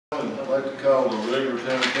like to call the regular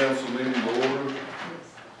town council meeting to order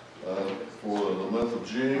for the month of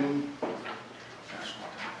June.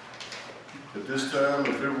 At this time,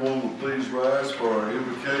 if everyone would please rise for our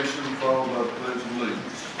invocation, followed by the Pledge of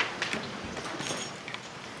Allegiance.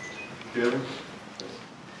 Kevin?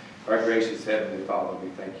 Our gracious Heavenly Father, we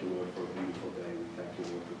thank you, Lord, for a beautiful day. We thank you,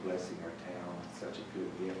 Lord, for blessing our town. Such a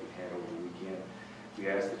good gift we had over the weekend. We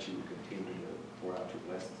ask that you would continue to pour out your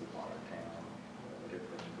blessings upon our town. Let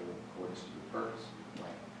everything go in accordance to your purpose and your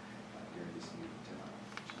plan during this meeting tonight.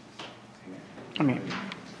 Amen.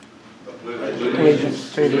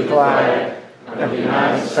 Allegiance to the flag of the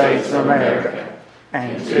United States of America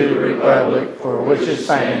and to the republic for which it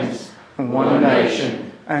stands, one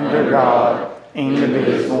nation, under God,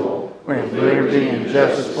 indivisible, with liberty and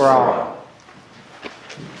justice for all.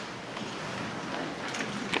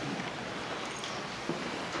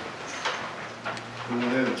 Anyone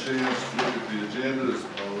had a chance to look at the agenda? Is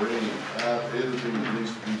there any editing that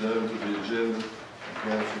needs to be done to the agenda,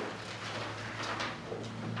 council?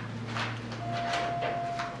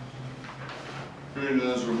 Hearing none,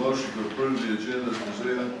 is there a motion to approve the agenda as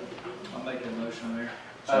presented? I'll make a motion, Mayor.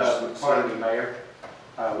 Pardon me, Mayor.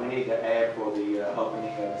 We need to add for the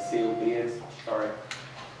opening of the sealed bids. Sorry.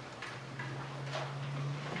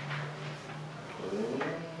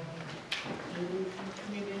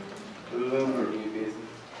 New business.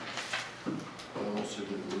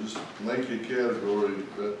 We'll just make a category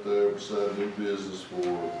right there beside new business for,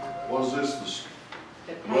 what is this,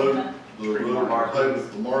 the road, the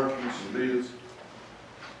payment, the markings and bids?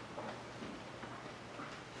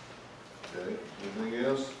 Okay, anything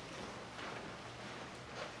else?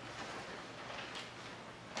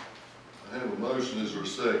 I have a motion, is there a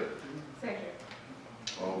second? Second.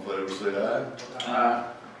 All in favor say aye. Aye.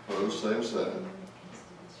 Opposed, same sign.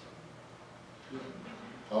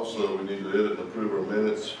 Also, we need to edit and approve our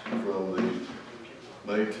minutes from the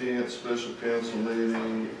May 10th special council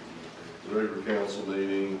meeting, the regular council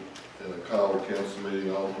meeting, and a call council meeting,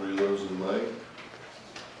 all three of those in May.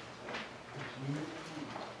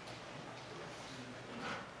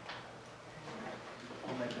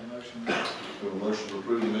 I'll make a motion. We have a motion to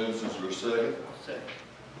approve the minutes, is there a second? Second.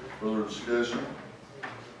 Further discussion?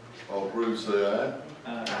 All approved say aye.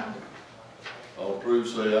 Aye. All approved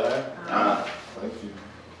say aye. Aye. Thank you.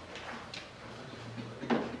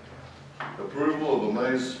 Approval of the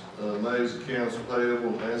May's accounts payable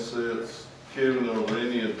and assets. Kevin, are there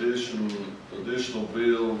any additional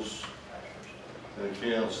bills and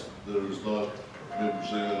accounts that has not been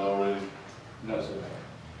presented already? No, sir.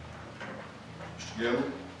 Mr.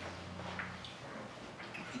 Gilman?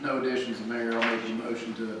 There's no additions, Mayor. I'll make a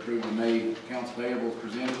motion to approve the May accounts payable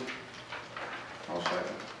presented. I'll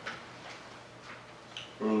second.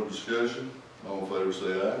 Further discussion? All in favor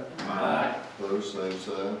say aye. Aye. Opposed, same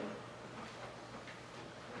sign.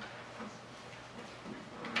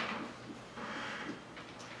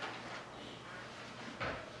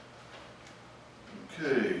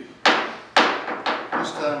 Okay.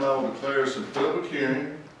 This time I will declare some public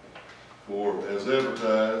hearing as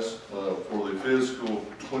advertised for the fiscal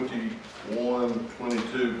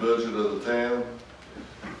 21-22 budget of the town.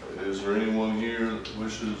 Is there anyone here that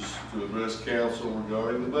wishes to address council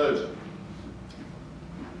regarding the budget?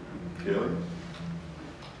 Kelly?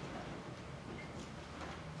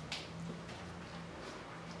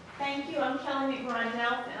 Thank you. I'm Kelly McBride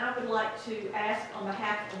Health, and I would like to ask on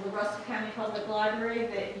behalf of the Russell County Public Library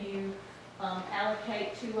that you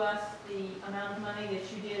allocate to us the amount of money that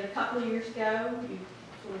you did a couple of years ago. You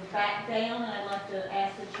sort of backed down, and I'd like to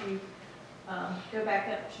ask that you go back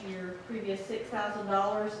up to your previous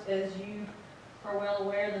 $6,000. As you are well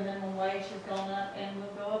aware, the minimum wage has gone up and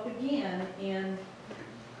will go up again in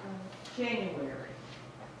January.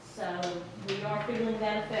 So we are feeling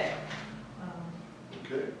that effect.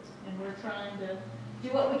 Okay. And we're trying to do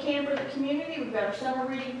what we can for the community. We've got our summer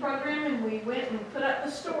reading program, and we went and put up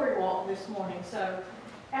the story walk this morning. So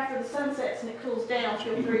after the sun sets and it cools down,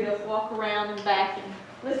 feel free to walk around and back and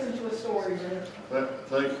listen to a story.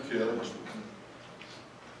 Thank you, Kelly.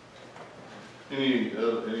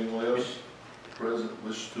 Anyone else present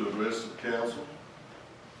wishes to address the council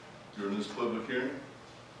during this public hearing?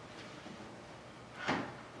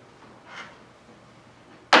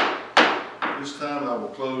 This time I will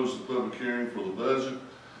close the public hearing for the budget.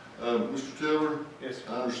 Mr. Taylor? Yes, sir.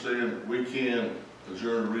 I understand that we can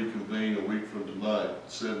adjourn to reconvene a week from tonight,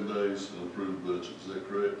 7 days, and approve the budget. Is that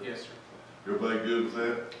correct? Yes, sir. Everybody good with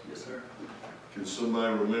that? Yes, sir. Can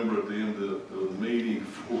somebody remember at the end of the meeting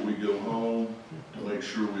before we go home to make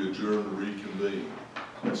sure we adjourn to reconvene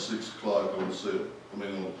at 6 o'clock on the 7th, on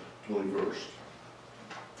the 21st?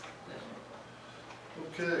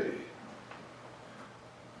 Okay.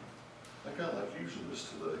 I kinda like using this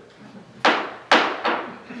today.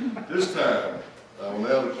 This time, I will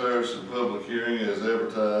now declare this a public hearing as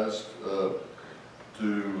advertised,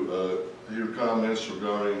 to hear comments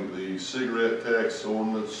regarding the cigarette tax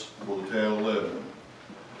ordinance for the town of Lebanon.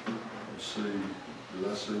 Let's see, did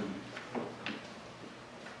I see?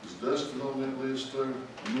 Is Dustin on that list too?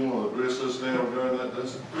 You want to address us now regarding that,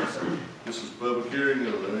 Dustin? Yes, sir. This is public hearing,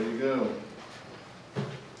 there you go.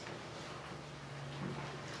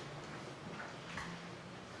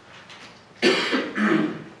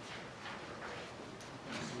 Some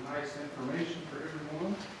nice information for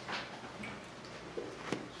everyone.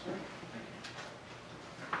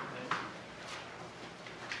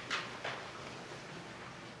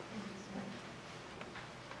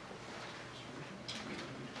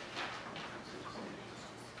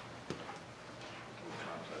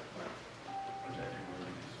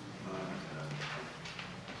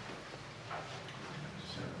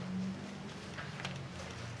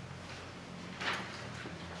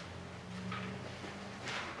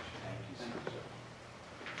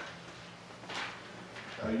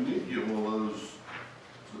 You need to get one of those,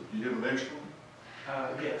 you have an extra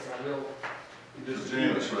one? Yes, I will. Just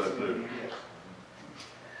Janet's right there. Yes.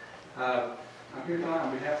 I'm here tonight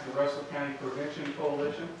on behalf of the Russell County Prevention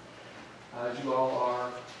Coalition. As you all are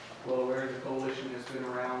well aware, the coalition has been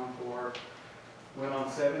around for, well, on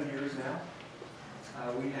 7 years now.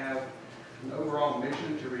 We have an overall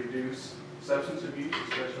mission to reduce substance abuse,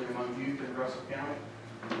 especially among youth in Russell County.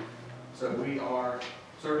 So we are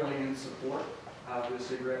certainly in support of the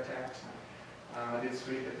cigarette tax. I did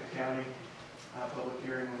speak at the county public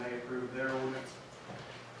hearing when they approved their ordinance.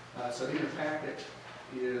 So in your packet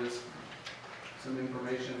is some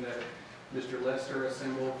information that Mr. Lester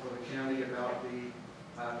assembled for the county about the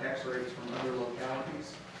tax rates from other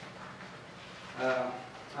localities.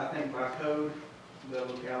 I think by code, the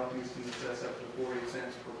localities can assess up to 40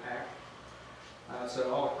 cents per pack.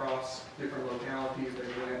 So all across different localities, they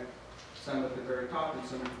went some at the very top and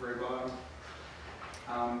some at the very bottom.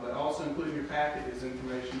 But also included in your packet is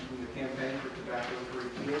information from the Campaign for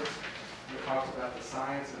Tobacco-Free Kids. It talks about the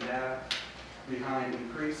science and data behind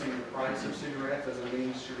increasing the price of cigarettes as a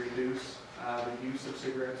means to reduce the use of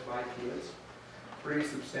cigarettes by kids. Pretty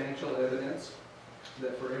substantial evidence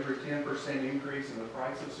that for every 10% increase in the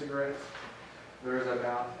price of cigarettes, there is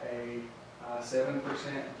about a 7%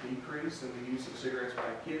 decrease in the use of cigarettes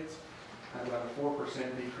by kids, and about a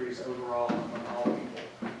 4% decrease overall among all people.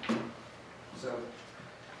 So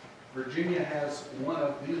Virginia has one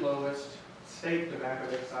of the lowest state tobacco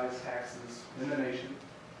excise taxes in the nation.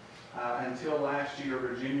 Until last year,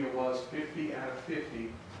 Virginia was 50 out of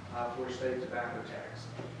 50 for state tobacco tax.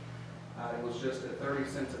 It was just at 30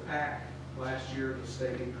 cents a pack. Last year, the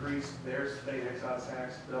state increased their state excise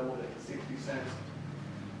tax, doubled it to 60 cents.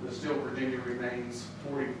 But still, Virginia remains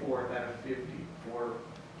 44th out of 50 for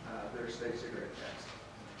their state cigarette tax.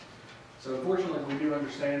 So unfortunately, we do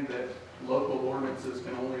understand that local ordinances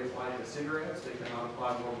can only apply to cigarettes. They cannot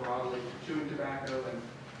apply more broadly to chewing tobacco and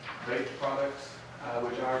vape products,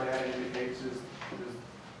 which our data indicates is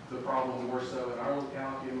the problem more so in our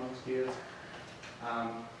locality amongst kids.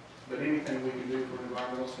 But anything we can do from an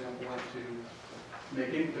environmental standpoint to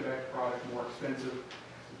make any tobacco product more expensive,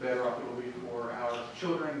 the better off it will be for our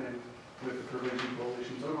children and with the Prevention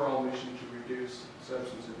Coalition's overall mission to reduce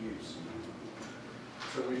substance abuse.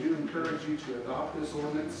 So we do encourage you to adopt this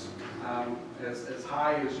ordinance as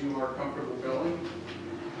high as you are comfortable going.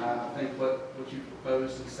 I think what you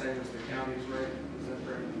proposed is the same as the county's rate. Is that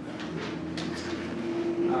correct?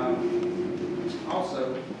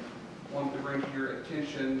 Also, wanted to bring to your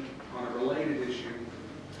attention on a related issue.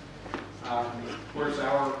 Of course,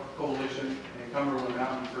 our coalition and Cumberland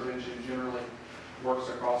Mountain Prevention generally works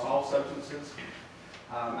across all substances.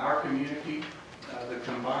 Our community, the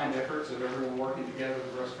combined efforts of everyone working together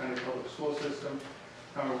with the Russell County Public School System,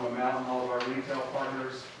 Cumberland Mountain, all of our retail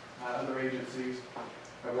partners, other agencies,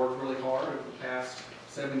 have worked really hard over the past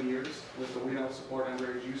 7 years with the We Don't Support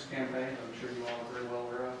Underage Use campaign. I'm sure you all are very well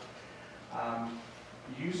aware of.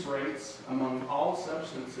 Use rates among all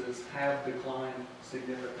substances have declined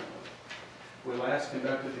significantly. We last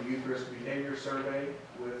conducted the Youth Risk Behavior Survey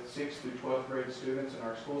with 6th through 12th grade students in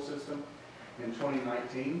our school system in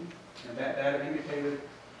 2019, and that data indicated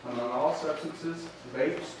among all substances,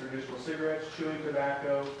 vapes, traditional cigarettes, chewing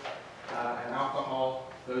tobacco, and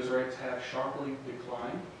alcohol, those rates have sharply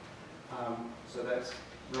declined. So that's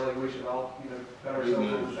really, we should all, pat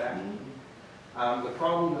ourselves on the back. The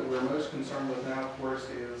problem that we're most concerned with now, of course,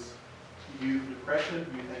 is youth depression,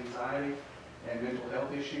 youth anxiety, and mental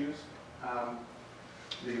health issues.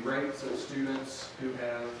 The rates of students who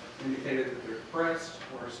have indicated that they're depressed,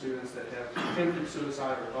 or students that have attempted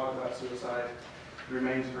suicide or thought about suicide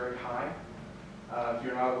remains very high. If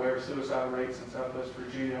you're not aware, suicide rates in Southwest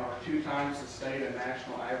Virginia are 2 times the state and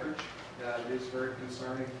national average. It is very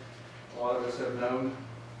concerning. A lot of us have known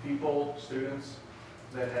people, students,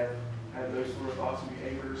 that have had those sort of thoughts and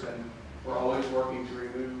behaviors, and we're always working to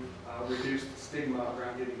reduce the stigma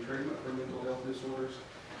around getting treatment for mental health disorders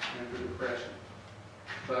and for depression.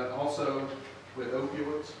 But also with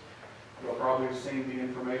opioids, you'll probably have seen the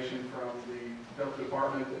information from the health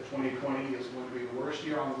department that 2020 is going to be the worst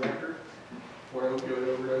year on record for opioid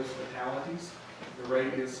overdose fatalities. The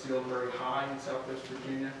rate is still very high in Southwest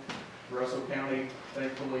Virginia. Russell County,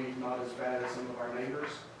 thankfully, not as bad as some of our neighbors,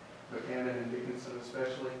 Buchanan and Dickinson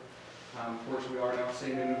especially. Of course, we are now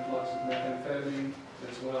seeing an influx of methamphetamine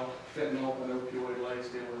as well. Fentanyl and opioid lays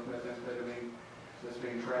deal with methamphetamine that's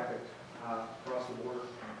being trafficked across the border.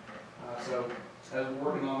 So as we're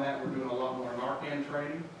working on that, we're doing a lot more Narcan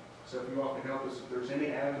training. So if you all can help us, if there's any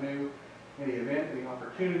avenue, any event, any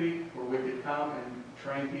opportunity where we could come and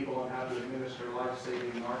train people on how to administer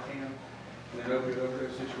life-saving Narcan in an opioid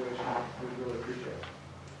overdose situation, we'd really appreciate it.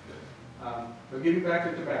 But getting back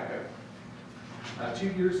to tobacco. 2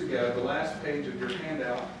 years ago, the last page of your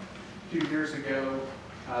handout, 2 years ago,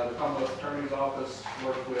 the Commonwealth Attorney's Office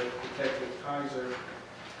worked with Detective Kaiser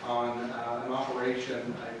on an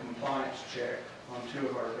operation, a compliance check on 2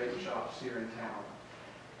 of our vape shops here in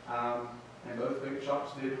town. And both vape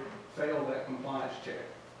shops did fail that compliance check.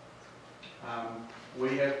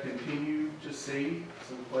 We have continued to see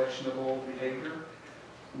some questionable behavior,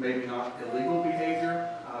 maybe not illegal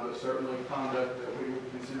behavior, but certainly conduct that we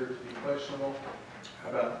would consider to be questionable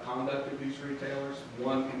about the conduct of these retailers.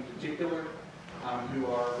 One in particular, who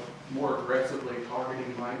are more aggressively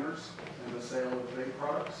targeting minors in the sale of vape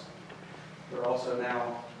products. They're also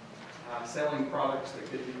now selling products that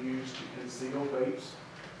could be used to conceal vapes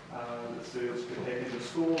that students could take into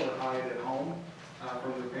school or hide at home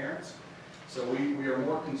from their parents. So we are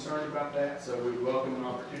more concerned about that, so we welcome an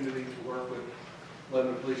opportunity to work with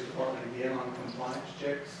Lebanon Police Department again on compliance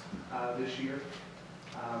checks this year.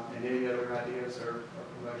 And any other ideas or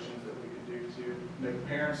promotions that we could do to make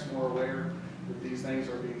parents more aware that these things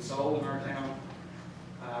are being sold in our town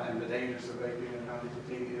and the dangers of vaping and how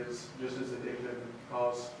nicotine is just as addictive and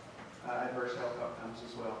cause adverse health outcomes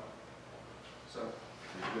as well. So,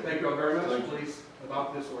 thank you all very much. Please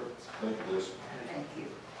adopt this ordinance. Thank you, Liz. Thank you.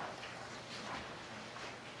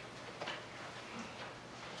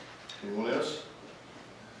 Anyone else?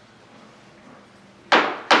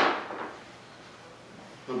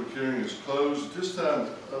 Public hearing is closed. At this time,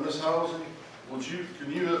 Ms. Halsey,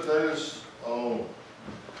 can you update us on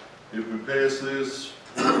if we pass this,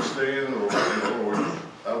 where we stand, or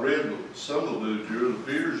I read some of the literature, it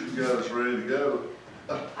appears you got us ready to go.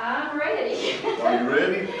 I'm ready. Are you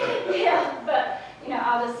ready? Yeah, but,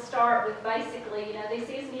 I'll just start with basically, this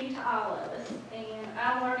is new to all of us, and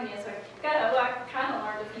I'm learning as I go. I kind of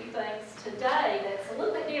learned a few things today that's a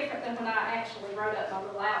little bit different than when I actually wrote up my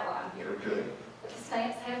little outline here. Okay. But the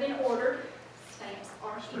stamps have been ordered. Stamps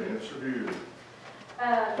are here. Stamps are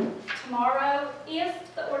here. Tomorrow,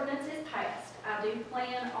 if the ordinance is passed, I do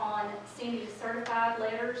plan on sending certified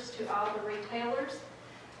letters to all the retailers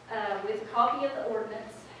with a copy of the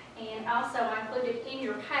ordinance, and also I included in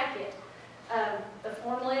your packet the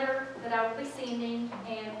form letter that I will be sending,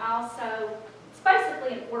 and also it's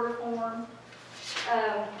basically an order form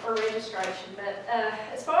or registration. But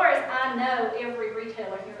as far as I know, every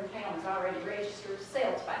retailer here in town is already registered to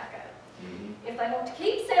sell tobacco. If they want to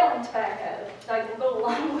keep selling tobacco, they will go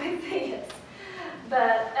along with this.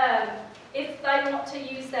 But if they want to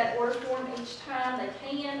use that order form each time, they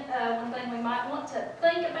can. One thing we might want to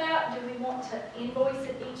think about, do we want to invoice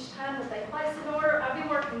it each time that they place an order? I've been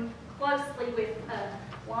working closely with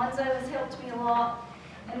Lonzo, has helped me a lot,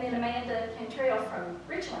 and then Amanda Cantrell from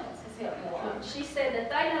Richlands has helped me a lot. She said that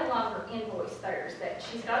they no longer invoice theirs, that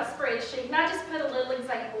she's got a spreadsheet, and I just put a little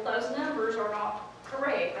example. Those numbers are not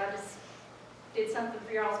correct. I just did something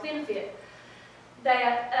for y'all's benefit,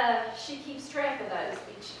 that she keeps track of those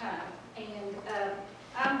each time. And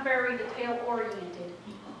I'm very detail-oriented,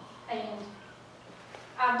 and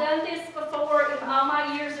I've done this before in all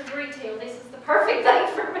my years of retail. This is the perfect thing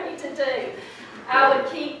for me to do. I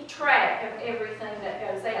would keep track of everything that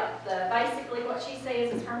goes out. Basically what she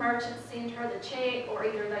says is her merchants send her the check, or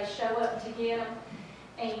either they show up to get them,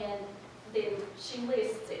 and then she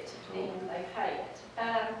lists it, and they pay it.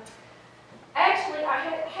 Actually, I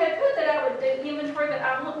had put that I would do inventory, but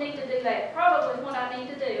I won't need to do that. Probably what I need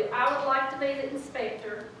to do, I would like to be the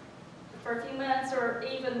inspector for a few months or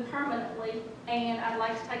even permanently, and I'd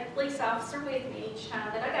like to take a police officer with me each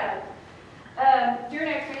time that I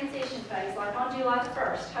like on July the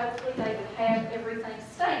 1st. Hopefully they would have everything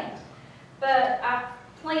stamped. But I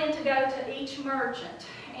plan to go to each merchant,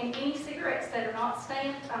 and any cigarettes that are not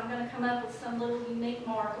stamped, I'm going to come up with some little unique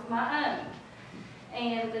mark of my own.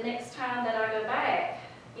 And the next time that I go back,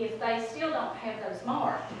 if they still don't have those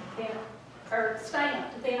marked, then, or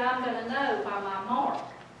stamped, then I'm going to know by my mark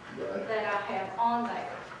Right. that I have on there.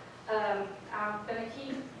 I'm going to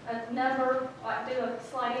keep a number, like do a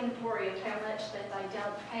slight inventory of how much that they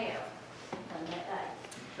don't have on that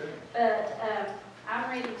day. Okay. But I'm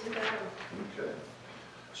ready to go. Okay.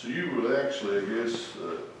 So you would actually, I guess,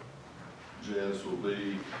 Janice, will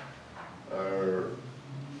be our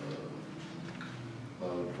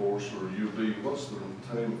enforcer. You'll be, what's the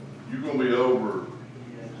name? You're going to be over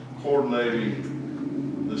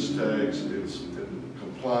coordinating this tax, its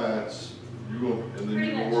compliance. You're going, and then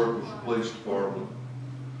you're going to work with the police department,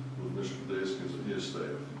 with Mr. Deskins and his staff.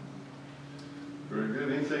 Very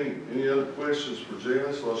good. Anything, any other questions for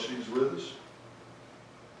Janice while she's with us?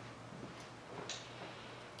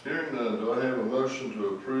 Hearing none, do I have a motion to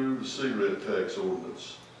approve the cigarette tax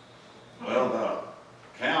ordinance? Well,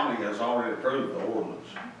 the county has already approved the ordinance,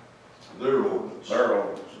 Their ordinance. their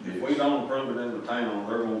ordinance. If we don't approve it in the town,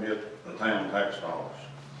 they're gonna get the town tax dollars.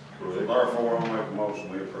 So Correct. therefore, I'll make a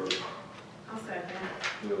motion, we approve it. I'll second.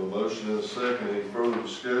 We have a motion and a second. Any further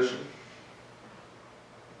discussion?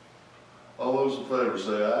 All those in favor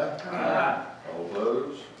say aye. Aye. All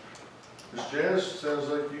opposed? Ms. Janice, sounds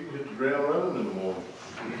like you can hit the ground running in the morning.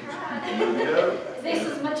 There you go. This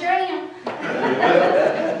is my dream.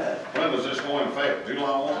 When does this go in effect?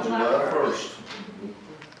 July 1? July 1st.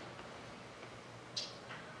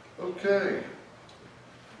 Okay.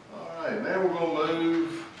 All right, now we're gonna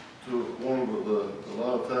move to one of a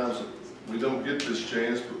lot of times that we don't get this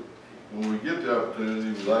chance, but when we get the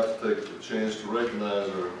opportunity, we like to take the chance to recognize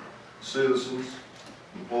our citizens,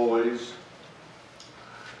 employees.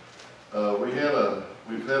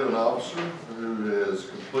 We've had an officer who has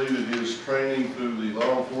completed his training through the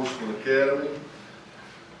Law Enforcement Academy.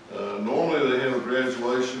 Normally they have a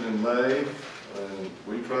graduation in May, and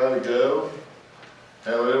we try to go.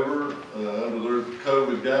 However, under their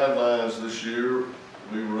COVID guidelines this year,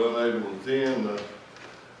 we were unable to attend.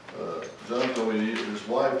 John told me his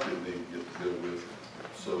wife didn't even get to go with him,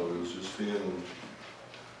 so it was just him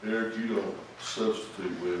and Eric. You don't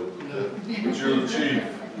substitute well, but you're the chief.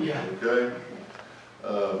 Yeah. Okay?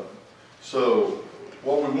 So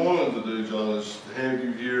what we wanted to do, John, is to have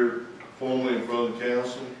you here formally in front of the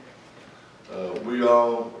council. We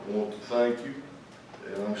all want to thank you,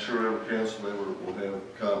 and I'm sure every council member will have a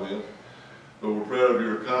comment, but we're proud of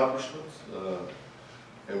your accomplishments,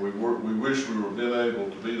 and we wish we were been able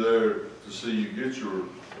to be there to see you get your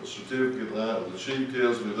certificate. Now, the chief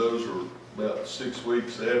tells me those are about 6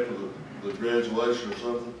 weeks after the graduation or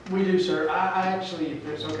something. We do, sir. I actually, if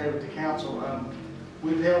it's okay with the council,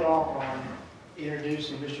 we've held off on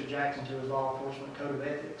introducing Mr. Jackson to his law enforcement code of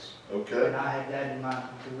ethics. Okay, And I had that in mind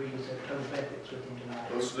until we just had code of ethics with him tonight.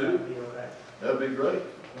 Let's do it. That'd be all right. that'd be great.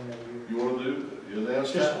 Whenever you're- You want to do, you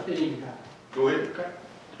announce Just that? at any time. Go ahead. Okay.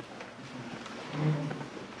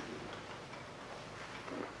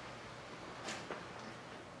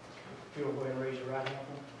 If you'll go ahead and raise your right hand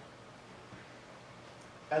for me.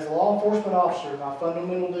 As a law enforcement officer, my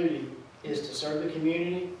fundamental duty is to serve the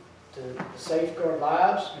community, to safeguard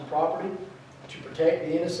lives and property, to protect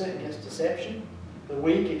the innocent against deception, the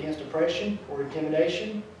weak against oppression or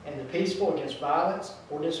intimidation, and the peaceful against violence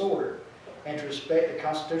or disorder, and to respect the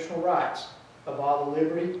constitutional rights of all the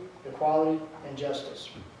liberty, equality, and justice.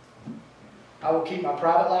 I will keep my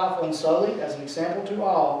private life unsullied as an example to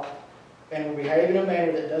all, and will behave in a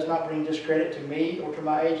manner that does not bring discredit to me or to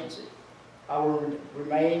my agency. I will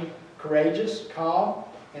remain courageous, calm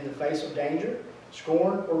in the face of danger,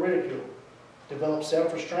 scorn, or ridicule, develop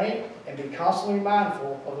self-restraint, and be constantly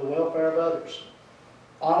mindful of the welfare of others.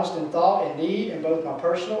 Honest in thought and deed in both my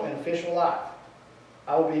personal and official life.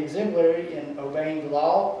 I will be exemplary in obeying the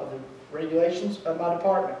law of the regulations of my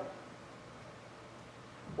department.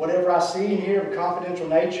 Whatever I see and hear of a confidential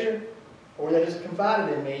nature, or that is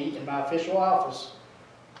confided in me in my official office,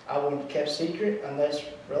 I will be kept secret unless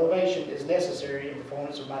revelation is necessary in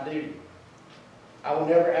performance of my duty. I will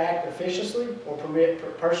never act officiously or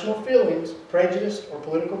permit personal feelings, prejudice, or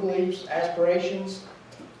political beliefs, aspirations,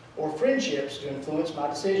 or friendships to influence my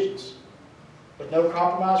decisions. With no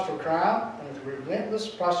compromise for crime and with relentless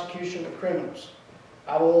prosecution of criminals,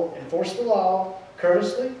 I will enforce the law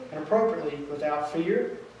courteously and appropriately without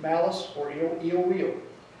fear, malice, or ill will,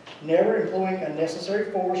 never employing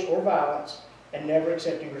unnecessary force or violence, and never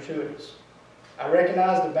accepting gratuities. I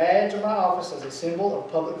recognize the badge of my office as a symbol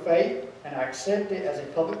of public faith, and I accept it as a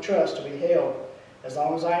public trust to be held as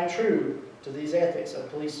long as I am true to these ethics of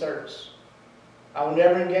police service. I will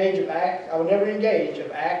never engage of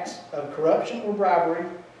acts of corruption or bribery,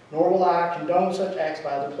 nor will I condone such acts by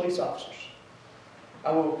other police officers.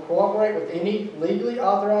 I will cooperate with any legally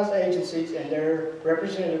authorized agencies and their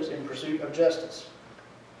representatives in pursuit of justice.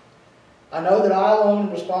 I know that I alone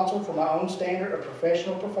am responsible for my own standard of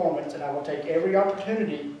professional performance, and I will take every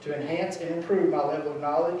opportunity to enhance and improve my level of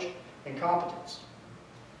knowledge and competence.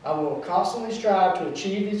 I will constantly strive to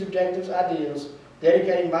achieve these objectives, ideals,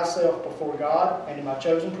 dedicating myself before God and in my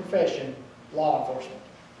chosen profession, law enforcement.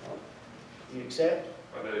 Do you accept?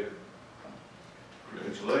 I do.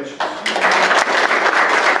 Congratulations.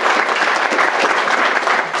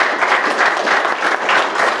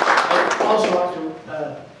 I'd also like to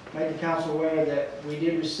make the council aware that we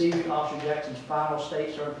did receive Officer Jackson's final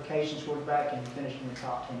state certification scored back and finished in the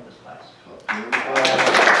top 10 of his class.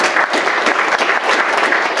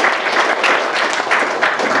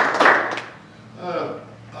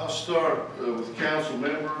 I'll start with council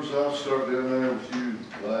members. I'll start down there with you,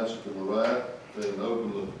 Elijah, to the right, and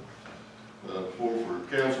open the floor for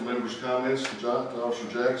council members' comments. To Officer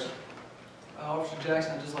Jackson. Officer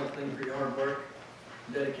Jackson, I'd just like to thank you for your hard work,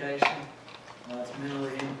 dedication. It's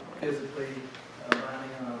mentally and physically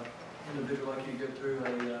binding on an individual like you to go through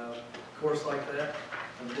a course like that.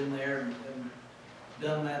 I've been there and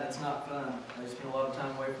done that. It's not fun. You spend a lot of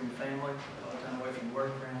time away from your family, a lot of time away from your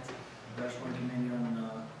work friends. I just want to commend you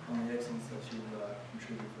on the excellence that you've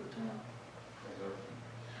contributed for the town.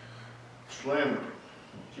 Mr. Lambert.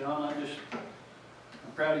 John,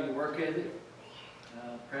 I'm proud of your work ethic.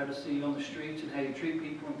 Proud to see you on the streets and how you treat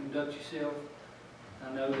people and conduct yourself. I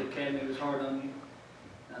know the academy was hard on you.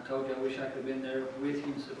 I told you I wish I could have been there with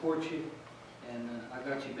you and support you, and I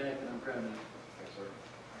got you back, and I'm proud of you. Thanks,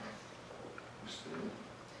 sir.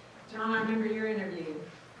 John, I remember your interview.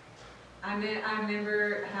 I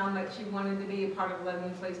remember how much you wanted to be a part of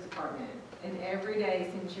Lebanon Police Department. And every day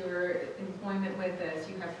since your employment with us,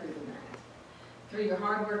 you have proven that. Through your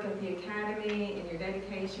hard work at the academy and your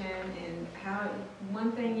dedication, and how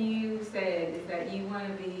one thing you said is that you want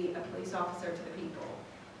to be a police officer to the people.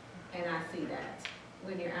 And I see that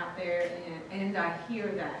when you're out there, and I hear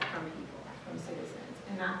that from people, from citizens.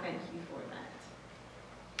 And I thank you for that.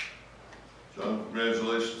 John,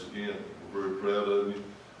 congratulations again. We're very proud of you.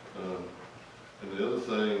 And the other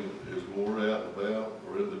thing is, when we're out and about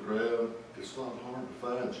or in the crowd, it's not hard to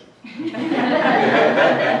find you.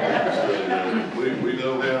 So, we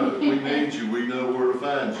know how, if we need you, we know where to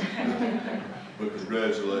find you. But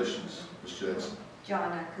congratulations, Ms. Jackson.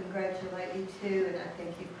 John, I congratulate you too, and I think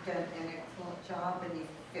you've done an excellent job, and you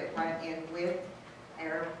fit right in with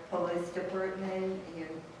our police department, and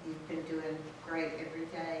you've been doing great every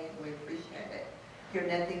day, and we appreciate it. You're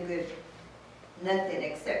nothing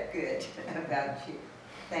except good about you.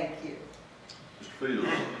 Thank you. Mr. Fields.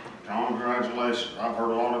 John, congratulations. I've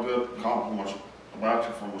heard a lot of good compliments about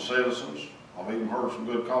you from the citizens. I've even heard some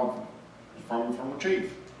good compliments from the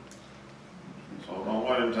chief. So don't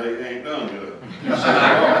let him tell you he ain't done good.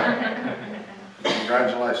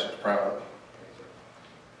 Congratulations, proud of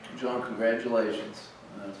you. John, congratulations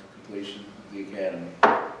for completion of the academy.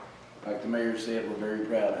 Like the mayor said, we're very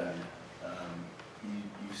proud of you.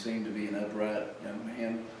 You seem to be an upright young man,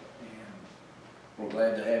 and we're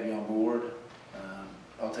glad to have you on board.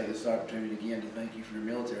 I'll take this opportunity again to thank you for your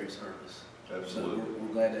military service. Absolutely. So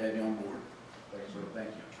we're glad to have you on board. Thanks, sir. Thank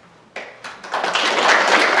you.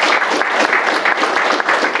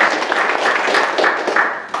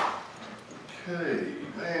 Okay,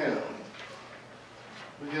 man.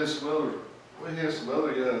 We have some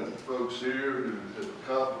other young folks here who have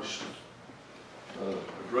accomplished a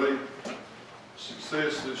great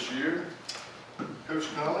success this year. Coach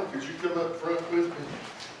Conley, could you come up front with me,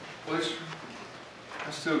 please? I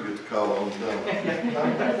still get the call on time.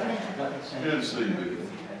 Good to see you again.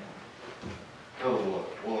 Another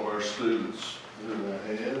one of our students who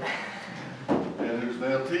I had, and who's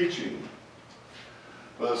now teaching.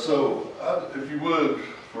 So, if you would,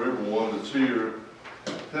 for everyone that's here,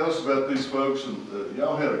 tell us about these folks. And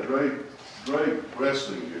y'all had a great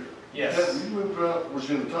wrestling year. Yes. You moved around, was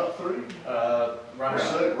you in the top 3?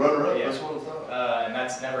 Runner-up. Runner-up, Yeah. that's what I thought. And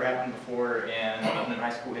that's never happened before in Lebanon high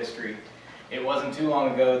school history. It wasn't too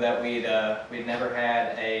long ago that we'd never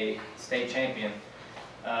had a state champion.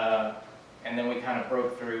 And then we kind of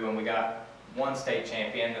broke through and we got one state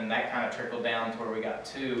champion, and that kind of trickled down to where we got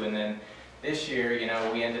 2. And then this year, you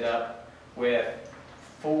know, we ended up with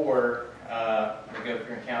 4, we go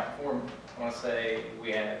through and count 4, I want to say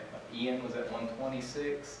we had Ian was at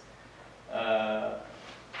 126,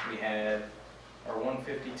 We had our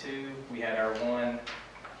 152, we had our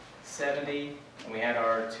 170, and we had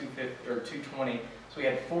our 250 or 220. So we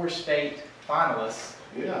had 4 state finalists.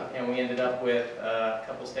 Yeah, And we ended up with a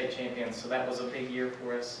couple state champions, so that was a big year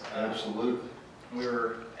for us. absolutely.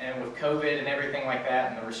 And with COVID and everything like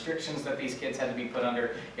that, and the restrictions that these kids had to be put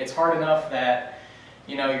under, it's hard enough that,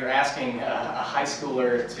 you know, you're asking a high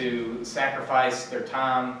schooler to sacrifice their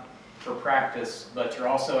time for practice, but you're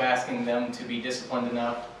also asking them to be disciplined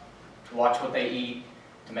enough to watch what they eat,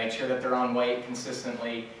 to make sure that they're on weight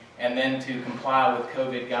consistently, and then to comply with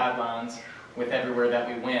COVID guidelines with everywhere that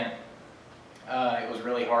we went. It was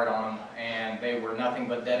really hard on them, and they were nothing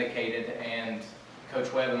but dedicated, and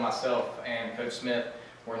Coach Webb and myself and Coach Smith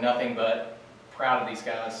were nothing but proud of these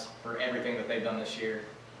guys for everything that they've done this year.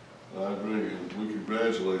 I agree, and we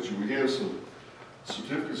congratulate you. We have some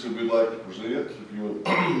certificates that we'd like to present. If you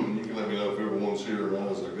can let me know if everyone's here or not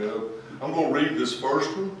as I go. I'm going to read this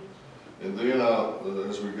first one, and then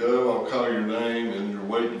as we go, I'll call your name and your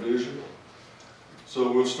weight division. So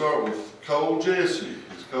we'll start with Cole Jesse.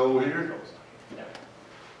 Is Cole here?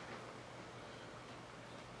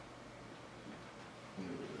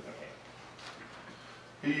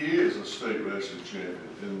 He is a state wrestling champion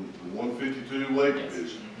in the 152 weight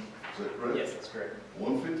division. Is that correct? Yes, that's correct.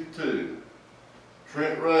 152.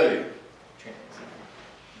 Trent Ray.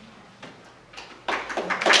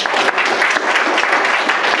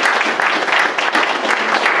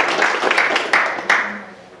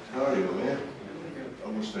 How are you, man?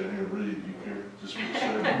 I'm gonna stand here and read. You care just for a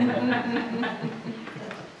second?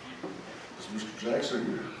 Mr. Jackson,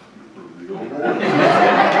 you're pretty old boy.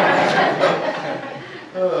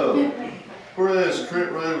 Whereas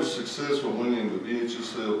Trent Ray was successful winning the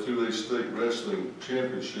VHSL 2A State Wrestling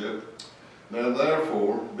Championship, now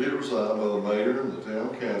therefore be it resolved by the Mayor and the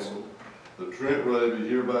Town Council that Trent Ray be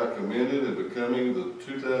hereby commended in becoming the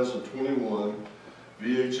 2021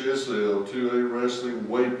 VHSL 2A Wrestling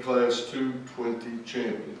Weight Class 220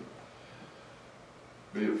 Champion.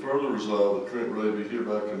 Be it further resolved that Trent Ray be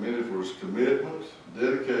hereby commended for his commitment,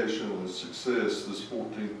 dedication, and success this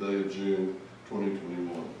 14th day of June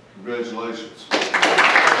 2021. Congratulations.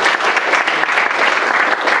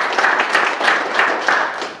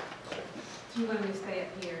 Do you want me to stay up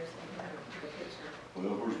here so you can have a picture?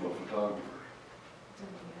 Well, where's my photographer?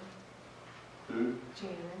 Who?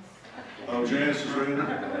 Janice. Oh, Janice is ready?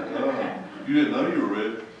 You didn't know you were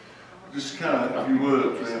ready. Just kind of, if you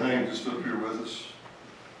would, man, hang just up here with us.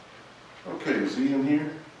 Okay, is Ian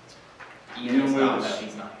here? Ian is not, no,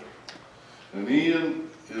 he's not here. And Ian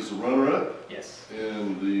is the runner-up? Yes.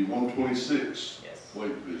 In the 126 Yes.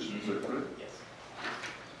 weight division, is that correct? Yes.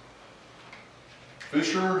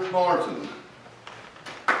 Fisher Martin.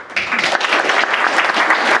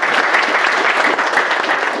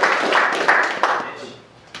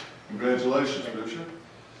 Congratulations, Fisher.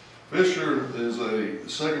 Fisher is a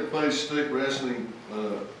second place state wrestling,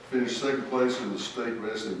 finished second place in the state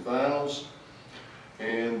wrestling finals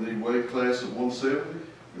and the weight class of 170.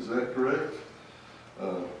 Is that correct?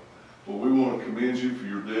 Well, we want to commend you for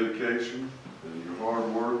your dedication and your hard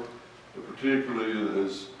work, but particularly,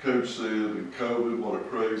 as Coach said, in COVID, what a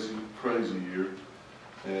crazy, crazy year,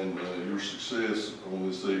 and your success on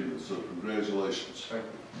this evening. So congratulations. Thank you.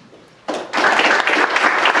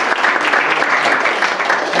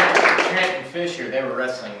 Trent and Fisher, they were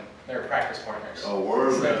wrestling, they were practice partners. Oh,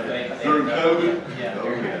 were So they? During COVID? Yeah,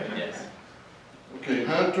 during COVID, yes. Okay,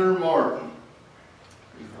 Hunter Martin.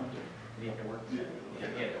 Did he have to work? Yeah, he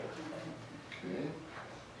had to work. Okay.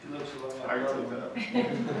 He looks a lot like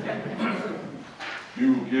You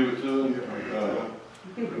will give it to him?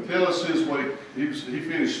 Tell us his weight. He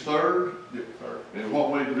finished third? Yep, third. In what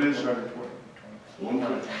weight division?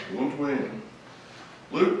 120.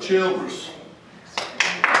 Luke Childress.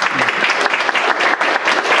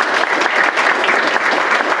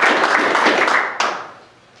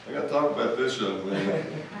 I got to talk about this young man.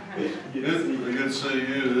 Good to see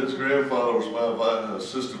you. His grandfather was my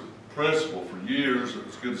assistant principal for years. It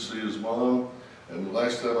was good to see his mom. And the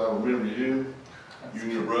last time I remember you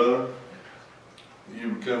and your brother, you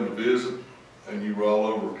would come to visit, and you were all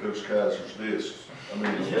over Coach Kaiser's desks. I mean,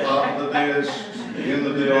 on top of the desk, in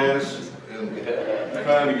the desk, and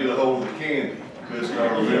trying to get a hold of the candy. Best I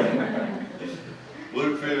remember.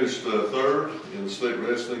 Luke finished third in the state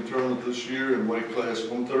wrestling tournament this year in weight class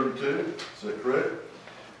 132. Is that correct?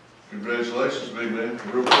 Congratulations, big man.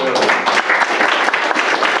 We're real proud of you.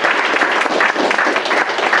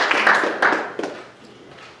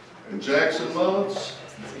 And Jackson Mullins.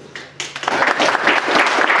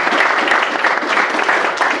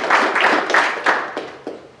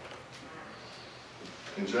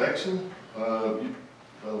 And Jackson?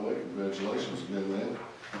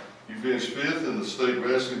 finished 5th in the state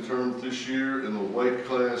wrestling tournament this year in the weight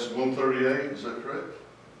class 138, is that correct?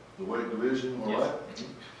 The weight division, all right?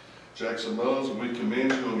 Jackson Mullins, we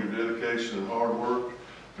commend you on your dedication and hard work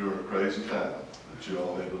during a crazy time that you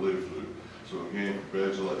all had to live through. So again,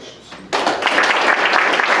 congratulations.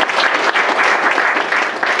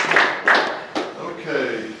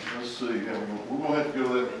 Okay, let's see, we're gonna have to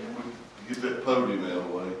go get that podium out of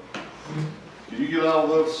the way. Can you get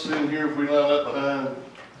all of us in here if we line up behind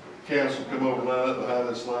council, come over, line up behind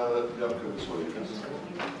this line up, y'all come this way.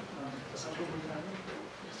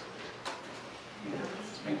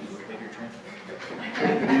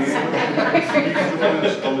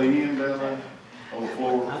 On the end down there, on the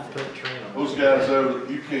floor. Those guys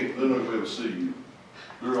over, you can't, they're not gonna be able to see you.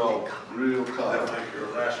 They're all real tall. I think you're a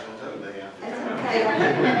rational today.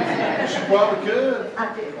 She probably could. I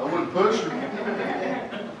wouldn't push her. I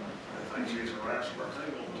think she's a rational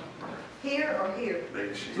table. Here or here?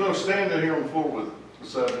 No, stand down here on the floor with,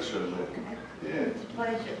 beside this young man. Yeah.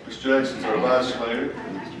 Pleasure. Ms. Jackson's our vice mayor,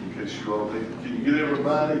 in case you all need. Can you get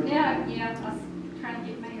everybody? Yeah, I was trying to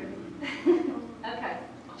get mayor. Okay,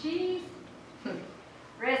 cheese,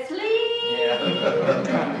 wrestling.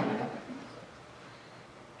 Yeah.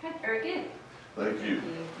 Okay, very good. Thank you.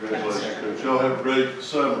 Congratulations, Coach. Y'all have a great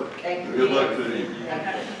summer. Thank Good luck to you.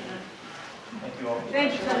 Thank you all.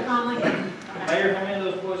 Thank you, Mr. Conley. Mayor, how many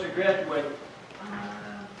of those boys are graduating?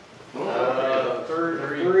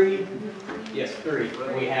 Three. Yes, 3.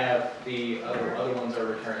 We have the other ones are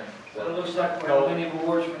returning. Well, it looks like we're winning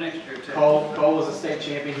awards for next year too. Cole was a state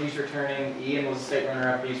champion, he's returning. Ian was a state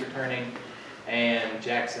runner-up, he's returning. And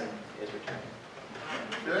Jackson is returning.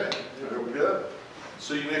 Okay, there we go.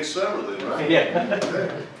 See you next summer then, right? Yeah.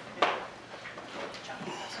 Okay.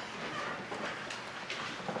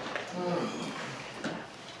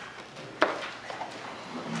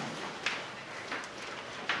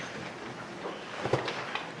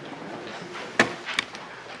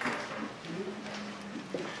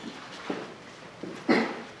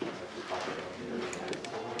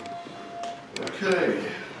 Okay.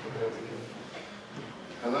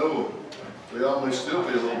 I know we all may still be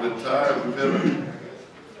a little bit tired.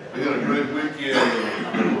 We had a great weekend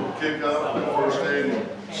kickoff, the first annual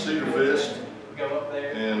Cedar Fest. Go up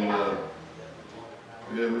there. And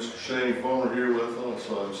we have Mr. Shane Farmer here with us. I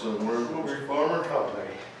saw him somewhere. Over here, Farmer.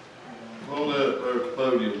 Hold that there at the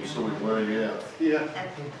podium so we can wear you out. Yeah,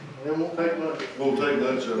 it won't take much. Won't take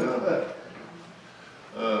much of it.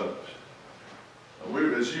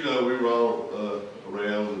 As you know, we were all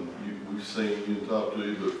around and we've seen you and talked to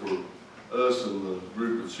you, but for us and the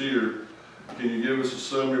group that's here, can you give us a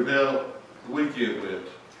summary of how the weekend went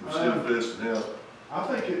from Cedar Fest and how? I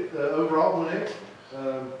think it overall went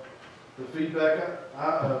excellent. The feedback, I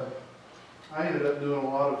ended up doing a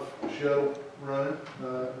lot of shuttle running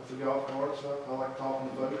with the golf carts. I like talking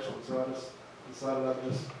to folks, so I just decided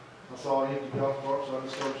I saw an empty golf cart, so I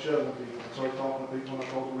just started shuttling people. I started talking to people when I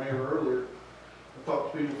told the mayor earlier. I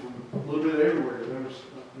talked to people from a little bit everywhere.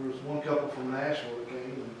 There was one couple from Nashville that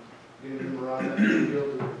came and gave them a ride down to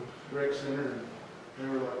the rec center, and they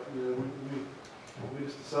were like, you know, we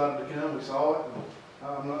just decided to come. We saw it, and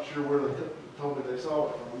I'm not sure where they told me they saw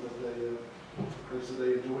it from, but they said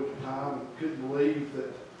they enjoyed the time and couldn't believe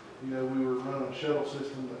that, you know, we were running a shuttle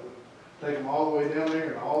system that would take them all the way down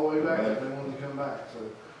there and all the way back if they wanted to come back. So.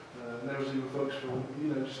 And there was even folks from, you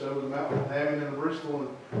know, just over the mountain, Hammond and Bristol,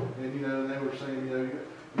 and you know, and they were saying, you know,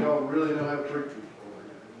 y'all really know how to treat people over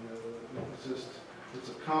here. You know, it's just, it's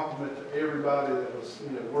a compliment to everybody that was,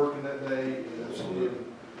 you know, working that day,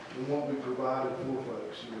 and what we provided for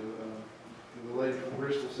folks. You know, the lady from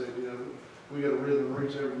Bristol said, you know, we got a rhythm and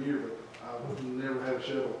roots every year, but I've never had a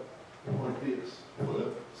shuttle like this.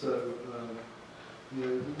 So, you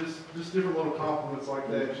know, just different little compliments like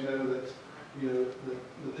that, you know, that. You know,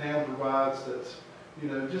 the town provides that's, you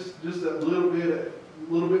know, just that little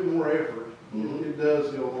bit more effort. Mm-hmm. It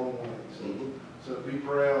does go a long way. So, so be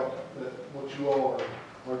proud that what you all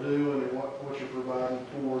are doing and what you're providing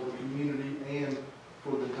for the community and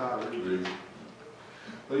for the entire region.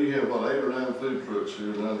 Well, you have about 8 or 9 food trucks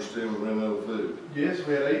here, and I understand we ran out of food. Yes,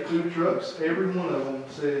 we had 8 food trucks. Every one of them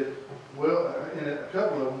said, well, and a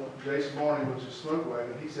couple of them, Jason Barney, which is Smoke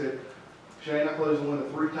Wagon, he said, Shane, I closed the window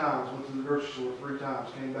 3 times, went to the grocery store 3 times,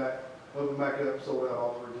 came back, opened back up, sold out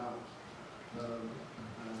all 3 times.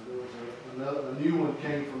 There was a new one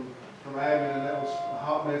came from Admin, and that was a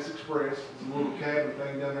Hot Mess Express. It's a little cabin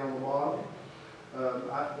thing down there on the bottom.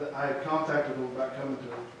 I had contacted them about coming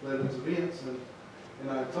to Lebanon's events, and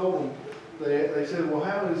I told them, they said, well,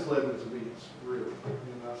 how is Lebanon's events really?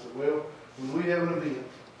 And I said, well, when we have an event,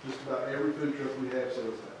 just about every food truck we have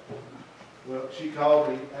sells that. Well, she called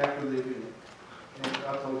me after the event, and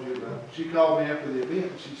I told you about it. She called me after the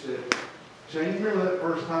event, and she said, Shane, you remember that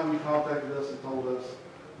first time you contacted us and told us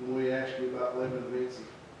when we asked you about Lebanon events and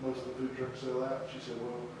most of the food trucks sell out? She said,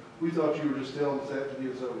 well, we thought you were just telling us that to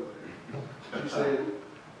get us over there.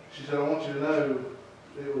 She said, I want you to know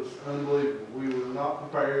it was unbelievable. We were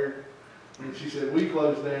not prepared. And she said, we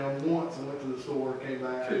closed down once and went to the store, came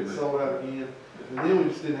back and sold out again. And then we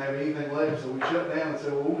just didn't have anything left, so we shut down and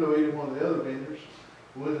said, well, we'll go eat at one of the other vendors.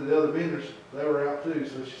 We went to the other vendors, they were out too.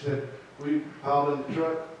 So she said, we piled in the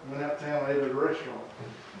truck, went out of town, ate at a restaurant.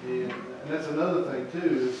 And that's another thing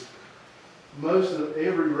too, is most of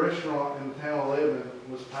every restaurant in the town of Lebanon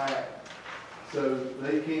was packed. So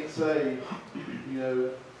they can't say, you know,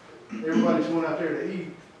 everybody's going out there to eat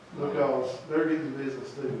because they're getting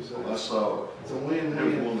business too. So I saw it. it's a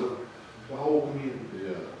win-win for the whole community.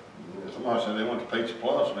 Yeah. Somebody said they went to Pizza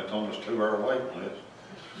Plus and they told us 2-hour waiting list.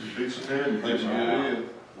 Pizza Town, you think you get in?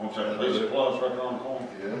 What's that, Pizza Plus right there on the corner?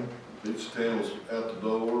 Yeah. Pizza Town was out the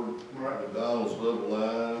door. Right. McDonald's double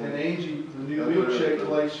line. And Angie, the new milkshake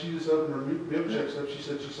place, she just opened her new milkshake stuff. She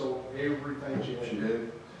said she sold everything she had. She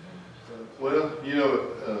had. Well, you know,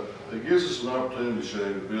 it gives us an opportunity,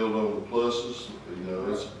 Shane, to build on the pluses. You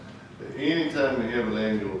know, it's, anytime we have an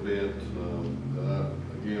annual event, and I,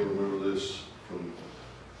 again, remember this from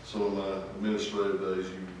some of my administrative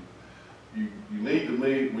days, you need to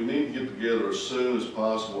meet, we need to get together as soon as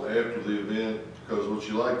possible after the event, because what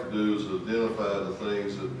you like to do is identify the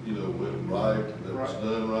things that, you know, went right, that was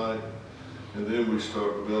done right. And then we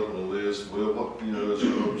start developing a list. Well, what, you know, there's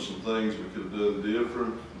some things we could have done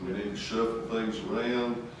different. We need to shuffle things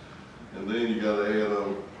around. And then you got to add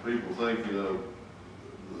on, people think, you know,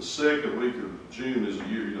 the second week of June is a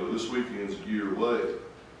year, you know, this weekend's a year away.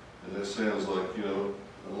 And that sounds like, you know,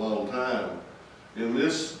 a long time. In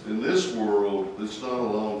this world, it's not a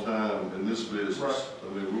long time in this business. Right.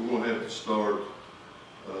 I mean, we're going to have to start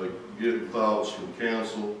getting thoughts from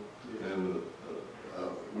council, and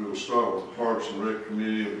we will start with the Parks and Rec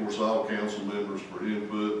Committee, of course, all council members for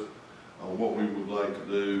input on what we would like to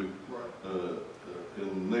do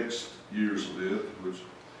in next year's event, which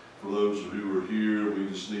for those who are here, we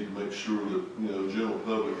just need to make sure that, you know, the general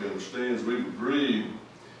public understands. We've agreed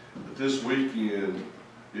that this weekend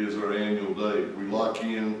is our annual date. We lock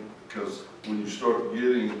in, because when you start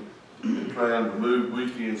getting and trying to move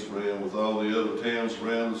weekends around with all the other towns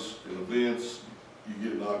around us and events, you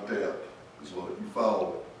get knocked out. Is what you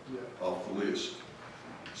fall off the list.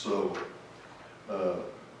 So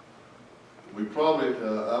we probably,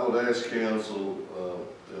 I would ask council,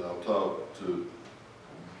 and I'll talk to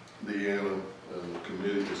Deanna,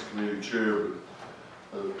 committee, as committee chair,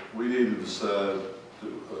 but we need to decide,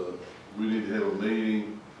 we need to have a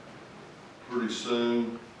meeting pretty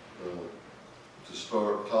soon to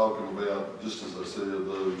start talking about, just as I said,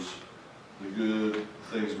 the good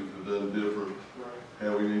things we could have done different,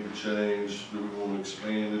 how we need to change, do we want to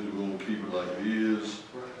expand it, do we want to keep it like it is,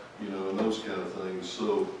 you know, and those kind of things.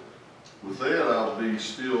 So with that, I'll be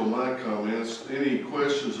still my comments. Any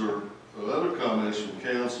questions or other comments from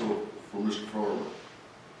council for Mr. Farmer?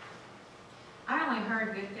 I only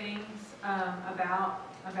heard good things about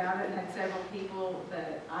it. Had several people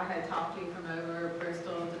that I had talked to from over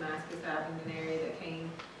Bristol, Damascus, Abingdon area that came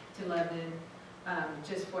to Lebanon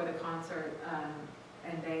just for the concert,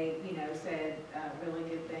 and they, you know, said really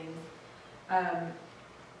good things.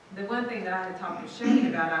 The one thing that I had talked to Shane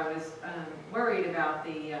about, I was worried about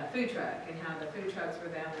the food truck and how the food trucks were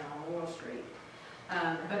down there on Laurel Street.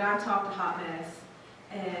 But I talked to Hot Mess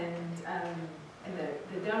and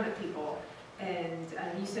the donut people, and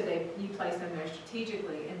you said you placed them there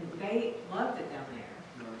strategically, and they loved it down there.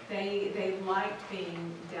 They liked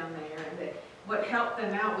being down there, and what helped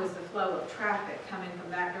them out was the flow of traffic coming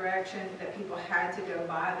from that direction, that people had to go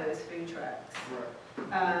by those food trucks.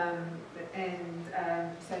 And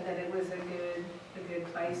said that it was a good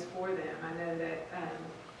place for them. I know that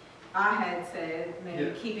I had said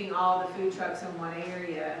maybe keeping all the food trucks in one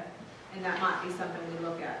area, and that might be something we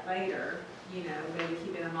look at later, you know, maybe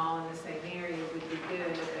keeping them all in the same area would be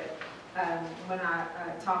good. But when I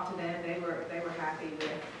talked to them, they were happy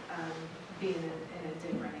with being in a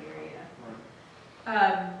different area.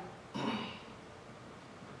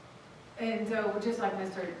 And so, just like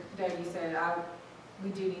Mr. Dougie said, we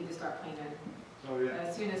do need to start planning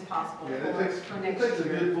as soon as possible for next year. It takes a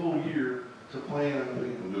good full year to plan an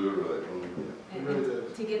event. And do it right. And really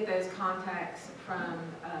does. to get those contacts from,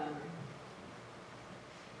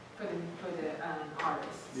 for the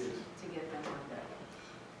artists, to get them on that.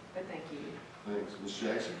 But thank you. Thanks. Ms.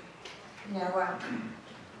 Jackson? No,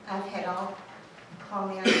 I've had all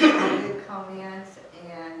comments, all good comments,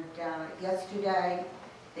 And yesterday,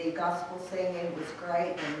 the gospel singing was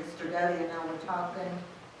great, and Mr. Doty and I were talking.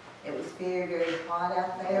 It was very, very hot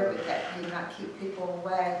out there, but that did not keep people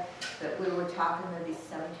away. But we were talking maybe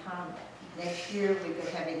sometime next year we could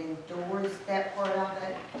have it indoors, that part of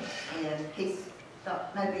it. And he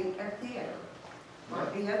thought maybe our theater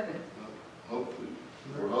might be open. Hopefully.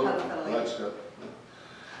 We're hoping. Hopefully. Right, Scott.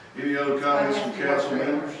 Any other comments from council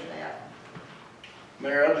members?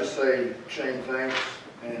 Mayor, I'll just say Shane, thanks,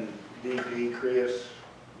 and DP, Chris,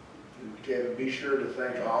 and Kevin, be sure to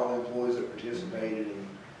thank all the employees that participated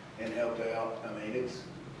and helped out. I mean,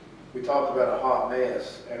 we talked about a hot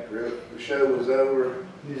mess after the show was over.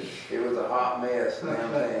 It was a hot mess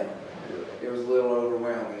downtown. It was a little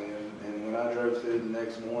overwhelming, and when I drove through the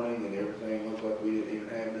next morning and everything looked like we didn't even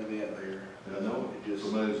have an event there. Yeah, I know, It just,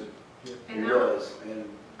 it's amazing. And it was, and.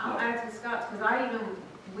 I'll add to Scott's, because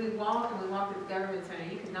we walked at the government center.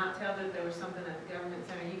 You could not tell that there was something at the government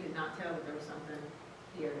center. You could not tell that there was something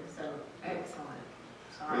here. So, excellent.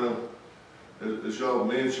 Sorry. Well, as y'all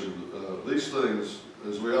mentioned, these things,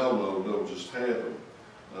 as we all know, don't just happen.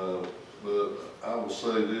 But I will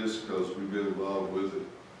say this because we've been involved with it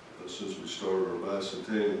since we started our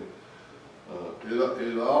bicentennial.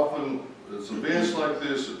 It's events like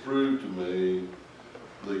this that prove to me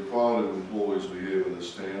the quality of employees we have in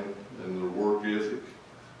this town and their work ethic.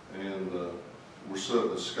 And we're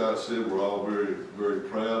something, as Scott said, we're all very, very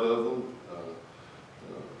proud of them.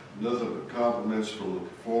 Nothing but compliments from the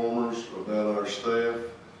performers about our staff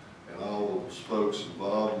and all those folks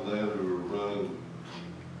involved in that who are running.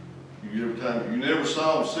 You never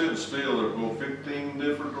saw them sitting still. They're going 15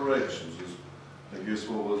 different directions. I guess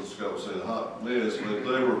what was it Scott was saying, a hot mess. But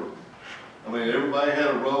they were, I mean, everybody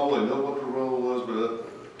had a role. They know what the role was. But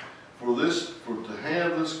to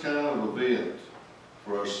have this kind of event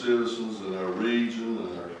for our citizens and our region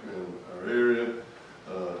and our area,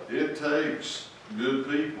 it takes good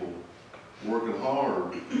people working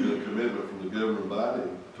hard and a commitment from the governing body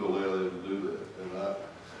to allow them to do that. And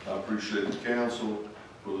I appreciate the council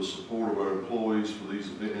for the support of our employees for these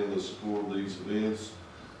events and the support of these events.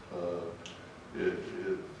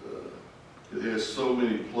 It has so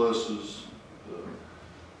many pluses.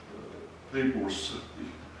 People were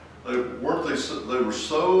they were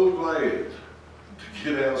so glad to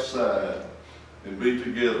get outside and be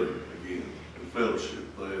together again in fellowship.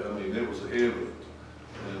 I mean, it was evident,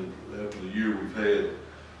 and after the year we've had,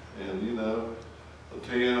 and you know, the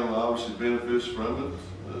town obviously benefits from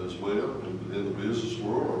it as well. In the business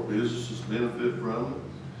world, our businesses benefit from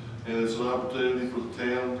it, and it's an opportunity for the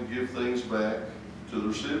town to give things back to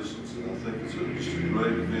their citizens. And I think it's just a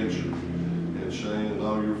great adventure. And Shane and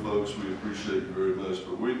all your folks, we appreciate you very much.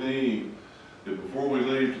 But we need, before we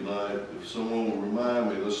leave tonight, if someone will remind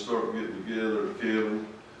me, let's start getting together, Kevin,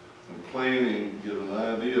 and planning, get an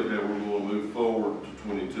idea of how we're going to move forward to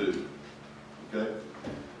 22. Okay?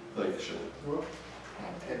 Thank you, Shane.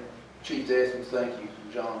 And Chief Desmond, thank you,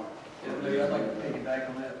 John. Yeah, Lee, I'd like to piggyback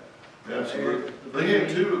on that. Absolutely. They had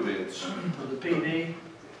 2 events. For the PD,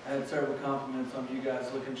 I had several compliments on you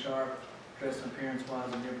guys looking sharp, dressing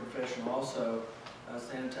appearance-wise, and you're professional. Also,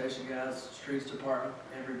 sanitation guys, streets department,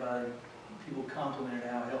 everybody, people complimented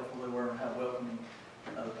how helpful they were and how welcoming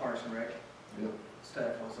the Parks and Rec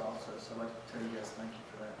staff was also. So I'd like to tell you guys thank you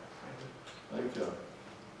for that. Thank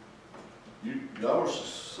you. Y'all were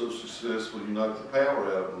so successful, you knocked the power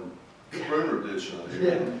out in Sprinter Edition out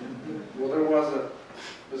here. Well, there wasn't,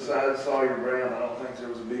 besides Sawyer Brown, I don't think there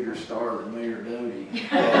was a bigger star than Mayor Doty.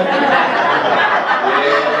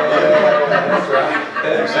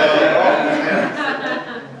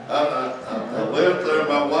 I left there,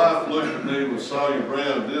 my wife looked at me when Sawyer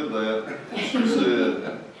Brown did that, she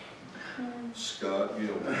said, Scott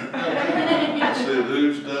Gilman. I said,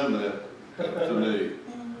 who's done that to me?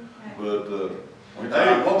 But,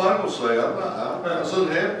 hey, what am I gonna say? I was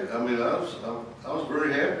unhappy. I mean, I was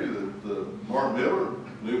very happy that Mark Miller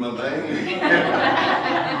knew my name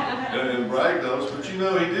and bragged on us. But you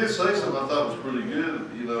know, he did say something I thought was pretty good.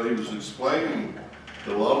 You know, he was explaining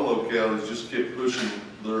that a lot of localities just kept pushing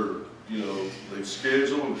their, you know, they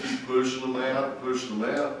schedule and keep pushing them out.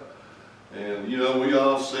 And, you know, we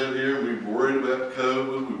all sat here and we worried about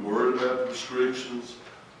COVID, we worried about the restrictions,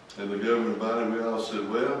 and the governing body, we all said,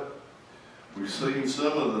 well, we've seen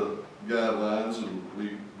some of the guidelines, and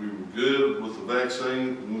we were good with the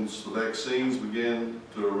vaccine once the vaccines began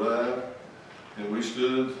to arrive, and we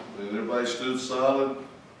stood, and everybody stood solid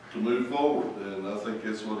to move forward. And I think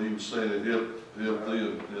that's what he was saying. It helped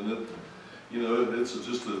them, and it, you know, it's a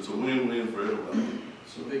win-win for everybody.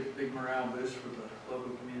 It's a big morale boost for the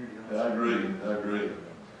local community. I agree.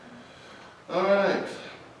 All right.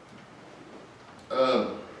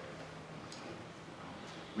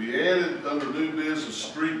 We added under new business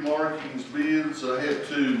street markings bids. I had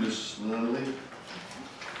two, Miss Nunley.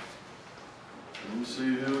 Let me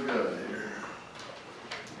see who we got here.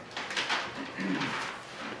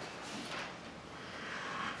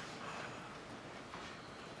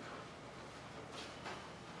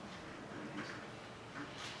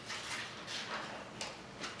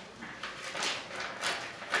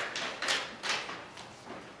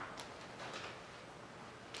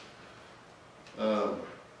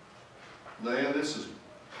 Now, this is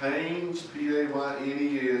Paynes,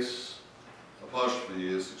 P-A-Y-N-E-S,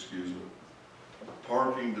 apostrophe S, excuse me,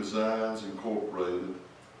 Parking Designs Incorporated,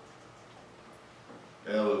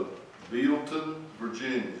 out of Bealeton,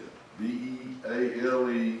 Virginia,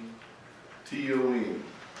 B-E-A-L-E-T-O-N,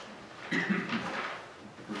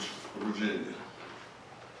 Virginia.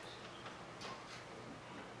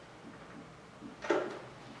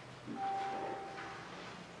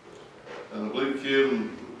 And I believe,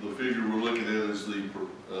 Kevin, the figure we're looking at is the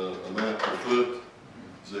amount per foot.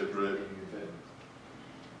 Is that correct?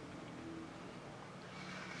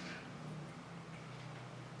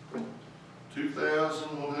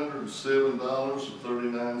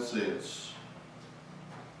 $2,107.39.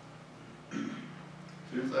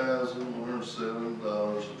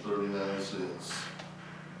 $2,107.39.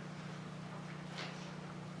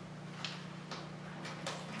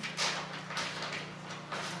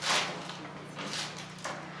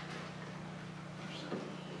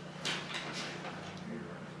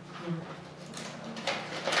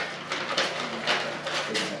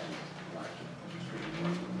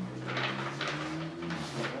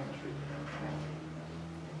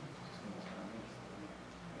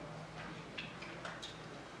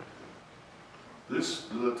 This,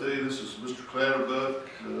 did I tell you, this is Mr.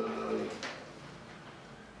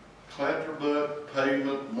 Clatterbuck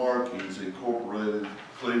Pavement Markings Incorporated,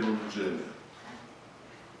 Cleveland, Virginia.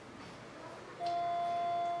 I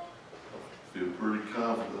feel pretty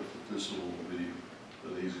confident that this will be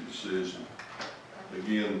an easy decision.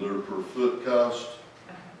 Again, their per foot cost,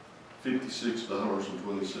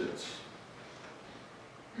 $56.20.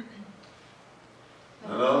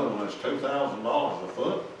 Another one is $2,000 a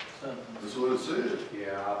foot. That's what it said.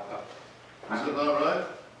 Yeah, Is that not right?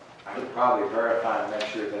 I could probably verify and make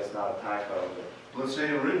sure that's not a typo, but Let's see,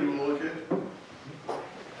 Rick, you wanna look at it?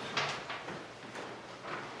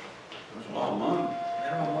 That's a lot of money.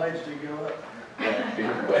 Minimum wage did go up.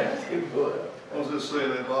 What does it say in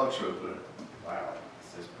that box right there? wow, it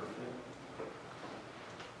says perfect.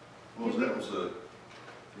 What does that one say?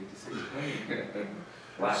 56.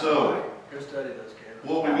 So, Go study those, Kevin.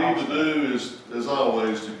 what we need to do is, as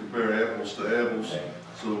always, to compare apples to apples.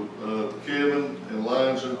 So, Kevin and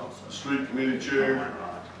Elijah, street committee chair,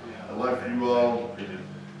 I'd like for you all,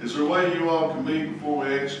 is there a way you all can meet before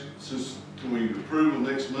we can we approve them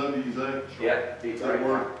next Monday, you think? Yeah, Does that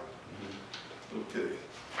work? Okay.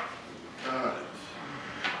 All right.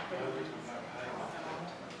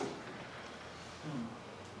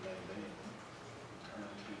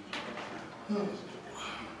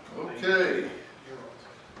 Okay.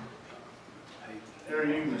 How are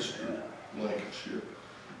you, Mr. Lancashire?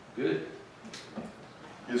 Good.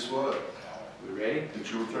 Guess what? We ready?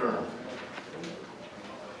 It's your turn.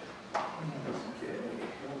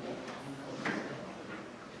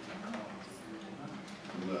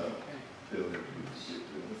 No, tell him to get to it.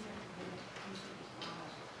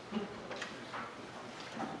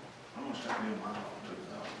 How much that be a mile?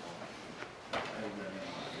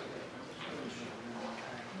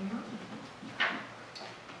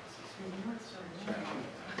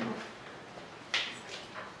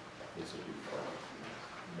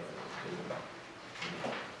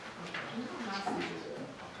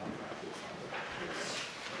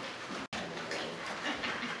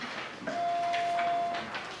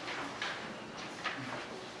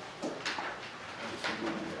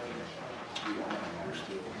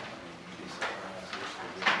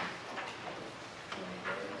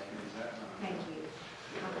 Thank you.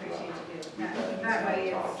 I appreciate you doing that. That way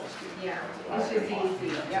it's, yeah, it's just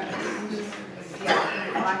easy. Yep.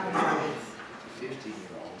 Yeah, black and white.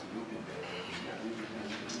 15-year-olds, we've been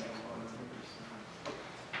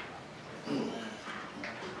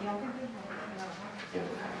Yeah, I think we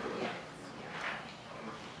have it. Yeah.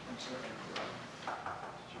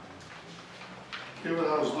 Kevin,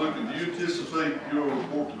 I was looking, do you anticipate your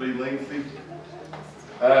report to be lengthy?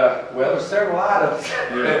 Well, there's several items.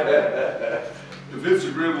 Yeah. If it's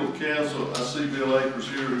agreeable to council, I see Bill Akers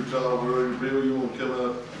here who called earlier. Bill, you want to come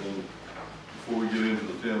up and before we get into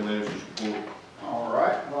the town manager's report? All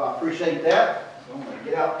right, well, I appreciate that. So I'm gonna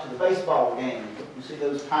get out to the baseball game. You see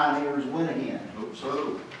those Pioneers win again. Hope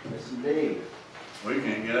so. Yes, indeed. We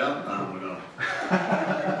can't get out in time, we don't.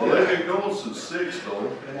 Well, they've been going since 6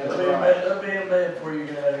 though. They'll be in bed before you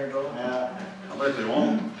get out of here, Joel. Now, I bet they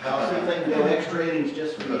won't. I'll see if they can go extra innings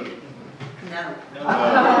just for you. No.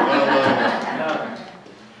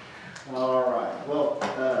 All right, well,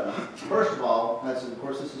 first of all, of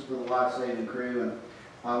course, this is for the life-saving crew, and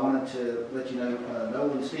I wanted to let you know,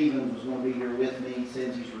 Nolan Stevens was going to be here with me. He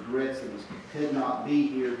sends his regrets that he could not be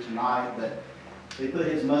here tonight, but they put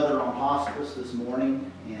his mother on hospice this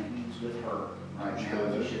morning, and he's with her right now,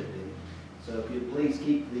 as he should be. So if you'd please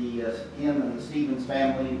keep him and the Stevens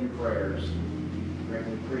family in your prayers, we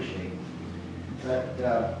greatly appreciate it. But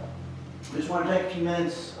we just want to take a few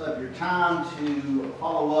minutes of your time to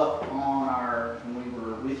follow up on when we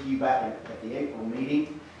were with you back at the April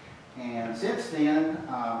meeting. And since then,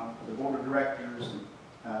 the board of directors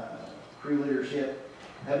and crew leadership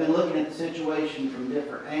have been looking at the situation from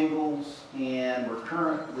different angles, and we're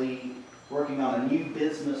currently working on a new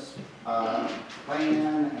business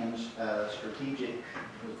plan and strategic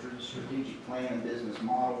plan and business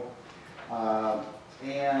model.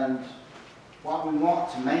 And while we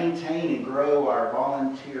want to maintain and grow our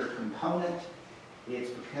volunteer component,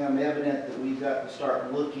 it's become evident that we've got to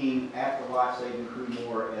start looking at the Life Saving Crew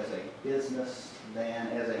more as a business than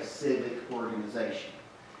as a civic organization.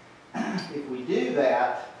 If we do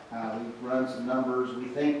that, we've run some numbers, we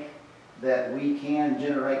think that we can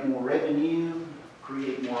generate more revenue,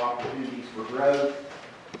 create more opportunities for growth,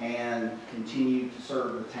 and continue to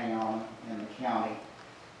serve the town and the county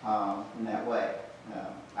in that way.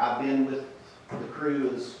 I've been with the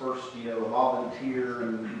crew as first, a volunteer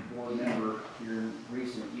and board member here in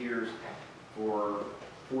recent years for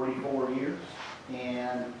 44 years.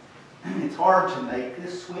 And it's hard to make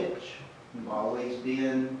this switch. We've always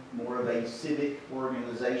been more of a civic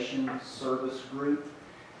organization service group.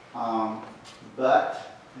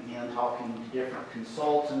 But again, talking to different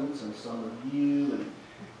consultants and some of you and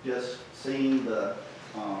just seeing the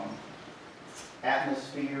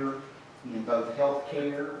atmosphere in both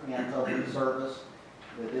healthcare and public service,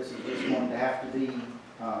 that this is just going to have to be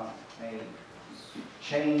a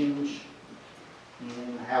change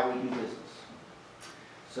in how we do business.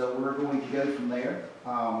 So we're going to go from there.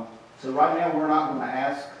 So right now, we're not going to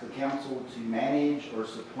ask the council to manage or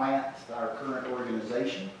supplant our current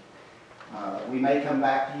organization. We may come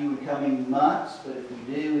back to you in coming months, but if we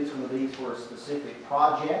do, it's going to be for a specific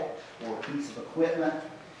project or piece of equipment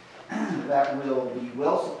that will be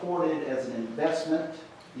well supported as an investment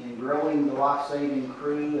in growing the life-saving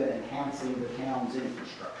crew and enhancing the town's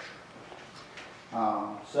infrastructure.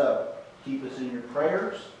 So keep us in your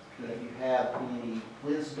prayers. If you have any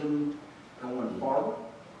wisdom going forward,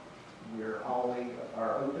 we're always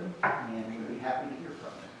open, and we'll be happy to hear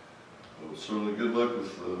from you. Well, certainly good luck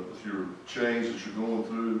with your change that you're going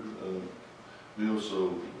through, Bill.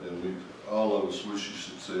 So, and all of us wish you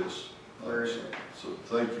success. So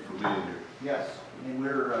thank you for being here. Yes, and I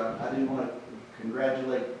do want to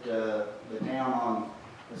congratulate the town on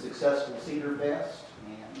a successful Cedar Fest.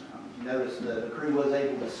 And you notice the crew was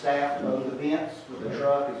able to staff both events with a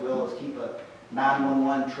truck as well as keep a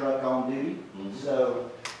 911 truck on duty. Mm-hmm.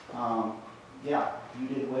 So, yeah, you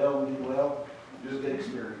did well, we did well. It was a good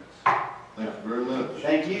experience. Thank you very much.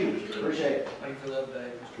 Thank you. Appreciate it. Thank you for the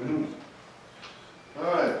update, Mr. Mm-hmm.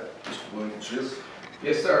 All right, Mr. Blankenship.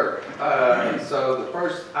 Yes, sir. So the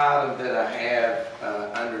first item that I have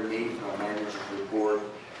underneath my manager's report,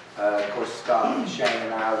 of course, Scott and Shane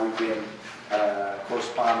and I, we've been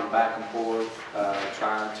corresponding back and forth,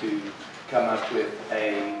 trying to come up with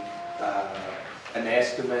an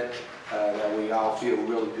estimate that we all feel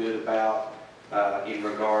really good about in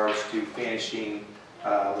regards to finishing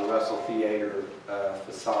the Russell Theater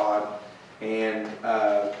facade. And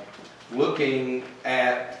looking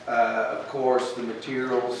at, of course, the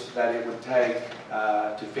materials that it would take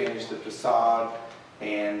to finish the facade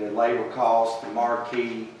and the labor costs, the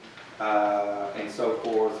marquee, and so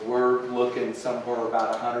forth, we're looking somewhere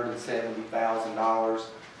about $170,000,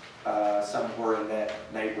 somewhere in that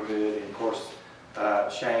neighborhood. And of course,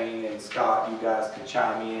 Shane and Scott, you guys can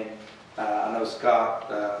chime in. I know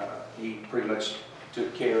Scott, he pretty much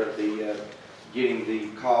took care of the getting the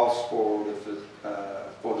costs for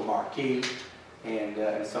the marquee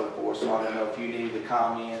and so forth. So I don't know if you need to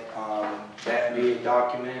comment on that bid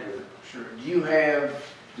document or. Sure. Do you have,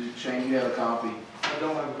 Shane, you have a copy? I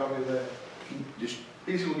don't have a copy of that. Just,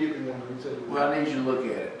 He's gonna give me one. He said. well, I need you to look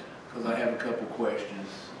at it, because I have a couple questions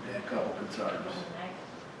and a couple concerns.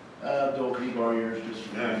 Joel, can you borrow yours just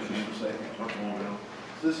for a second?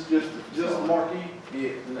 Is this just the marquee?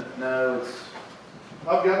 Yeah, no, it's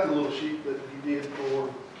I've got the little sheet that he did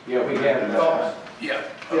for Yeah, we have cost. Yeah.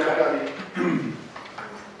 Yeah, I got it.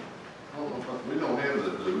 We don't have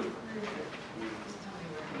that, do we?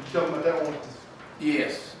 Talking about that one.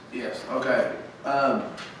 Yes, yes, okay.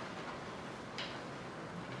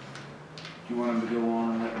 Do you want him to go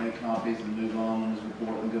on and make copies and move on in his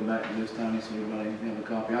report and go back to this, Tony, so everybody can have a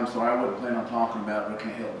copy? I'm sorry, I wasn't planning on talking about it, but I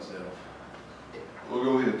can't help myself. We'll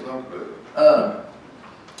go ahead and talk about it.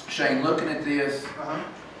 Shane, looking at this,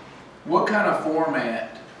 what kind of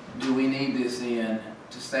format do we need this in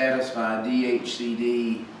to satisfy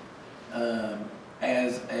DHCD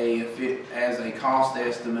as a cost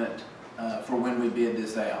estimate for when we bid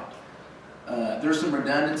this out? There's some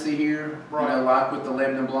redundancy here, you know, like with the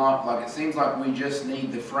Lebanon block. Like, it seems like we just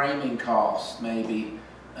need the framing cost maybe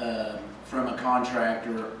from a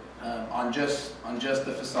contractor on just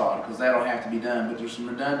the facade, because that'll have to be done. But there's some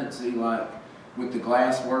redundancy, like with the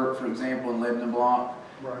glass work, for example, in Lebanon block.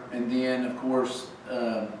 Right. And then, of course,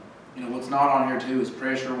 you know, what's not on here too is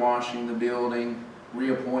pressure washing the building,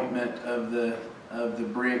 reappointment of the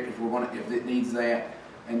brick if it needs that,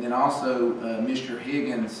 and then also Mr.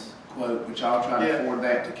 Higgins' quote, which I'll try to forward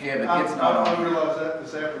that to Kevin. It's not on I here. realized that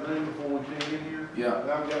this afternoon before we came in here. Yeah.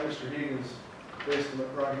 I've got Mr. Higgins' estimate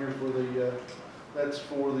right here for the, that's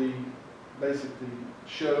for the, basically,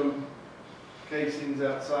 show casings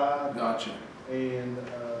outside. Gotcha. And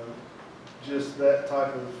just that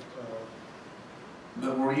type of,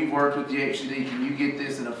 But where you've worked with the HCD, can you get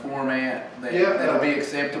this in a format Yeah, that'll be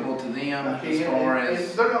acceptable to them I as can, far and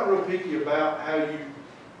as? they're not real picky about how you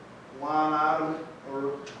line item it,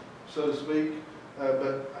 or so to speak.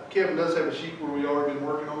 But Kevin does have a sheet where we already been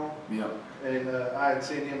working on, Yeah. and I had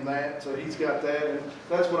sent him that, so he's got that, and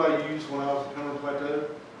that's what I used when I was at Cumberland Plateau.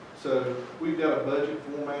 So we've got a budget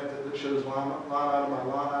format that shows line item by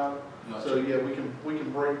line item. Gotcha. So yeah, we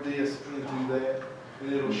can break this into that,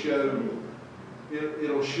 and it'll show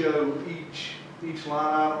each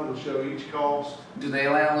line item, it'll show each cost. Do they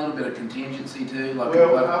allow a little bit of contingency too? Like,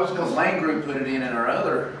 Well, I was because gonna- Lane Group put it in our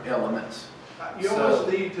other elements. You almost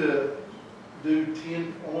need to do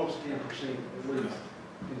almost 10% at least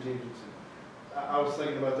contingency. I was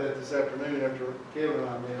thinking about that this afternoon after Kevin and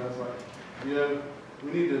I met. I was like, you know,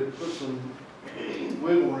 we need to put some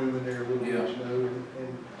wiggle room in there a little bit, you know,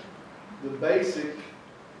 and the basic,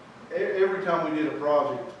 every time we did a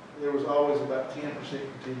project, there was always about 10%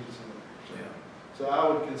 contingency in there. So I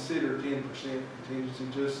would consider 10% contingency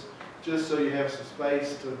just so you have some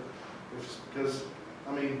space to, because,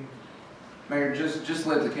 I mean. Mayor, just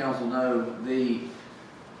let the council know, the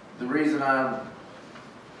reason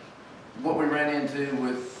what we ran into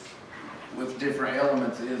with different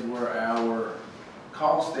elements is where our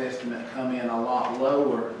cost estimate come in a lot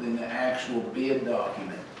lower than the actual bid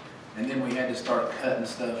document. And then we had to start cutting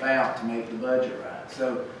stuff out to make the budget right.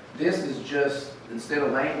 So this is just, instead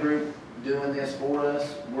of Lane Group doing this for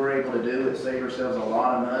us, we're able to do it, save ourselves a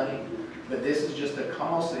lot of money. But this is just a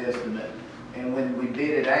cost estimate. And when we bid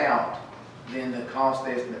it out, then the cost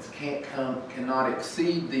estimates cannot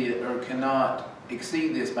exceed this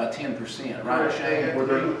by 10%, right, Shane? Where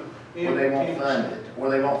they won't fund it, or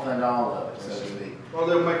they won't fund all of it, so to speak. Or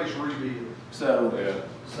they'll make us rebid. So,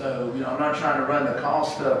 you know, I'm not trying to run the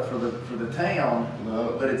cost up for the town,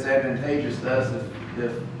 but it's advantageous to us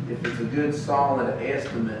if it's a good solid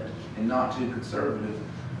estimate and not too conservative,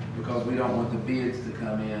 because we don't want the bids to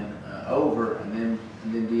come in over and then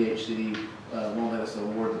DHCD won't let us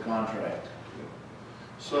award the contract.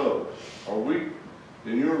 So, are we,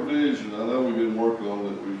 in your vision, I know we've been working on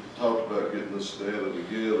it, we've talked about getting this data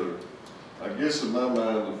together. I guess in my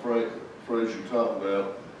mind, the phrase you're talking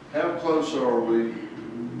about, how close are we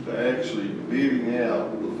to actually bidding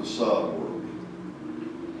out the facade work?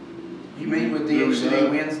 You meet with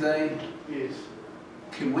DHCD Wednesday? Yes.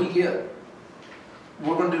 Can we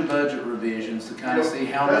we're gonna do budget revisions to kind of see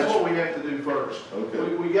how much. That's what we have to do first.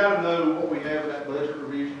 Okay. We gotta know what we have in that budget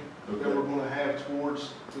revision that Okay. we're gonna have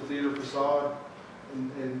towards the theater facade.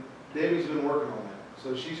 And Debbie's been working on that.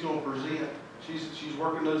 So she's gonna present, she's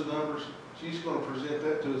working those numbers. She's gonna present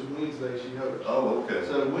that to us Wednesday, she hopes. Oh, okay.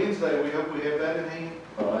 So Wednesday, we hope we have that in hand.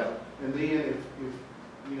 All right. And then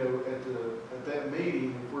if you know, at that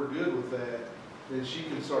meeting, if we're good with that, then she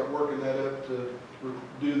can start working that up to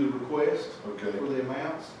do the request Okay. for the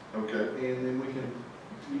amounts. Okay. And then we'll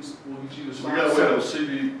get you to So we sign. gotta wait on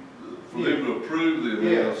CD for them to approve the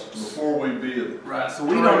amounts before we bid. Right, so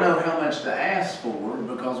we don't know how much to ask for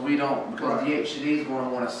because DHCD is going to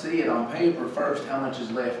want to see it on paper first, how much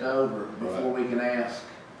is left over before we can ask.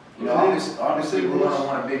 You know, obviously we're going to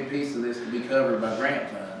want a big piece of this to be covered by grant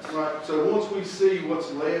funds. Right, so once we see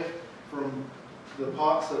what's left from the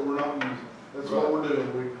pots that we're not using, That's what we're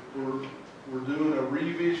doing. We're doing a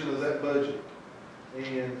revision of that budget.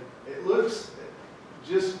 And it looks,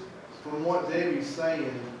 just from what Debbie's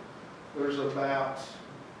saying, there's about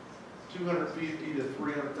 $250,000 to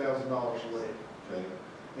 $300,000 left. Okay.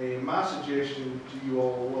 And my suggestion to you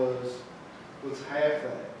all was, let's half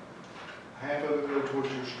that. Half of it go towards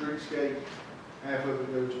your streetscape, half of it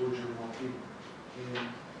go towards your marquee and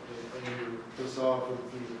your facade for the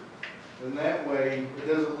theater. And that way, it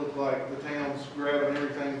doesn't look like the town's grabbing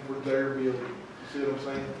everything for their building. You see what I'm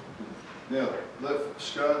saying? Now,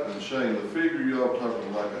 Scott and Shane, the figure y'all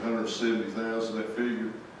talking like 170,000, that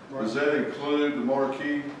figure, does that include the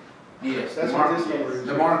marquee? Yes, That's what this number is.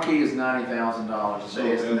 the marquee is $90,000. So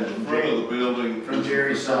in the front of the building, From is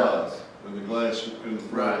Jerry the facade, Suggs. with the glass in the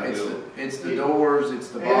front Right, of the building. it's the doors, it's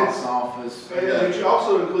the box office. And it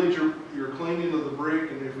also includes your cleaning of the brick,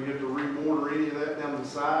 and if we have to remortar any of that down the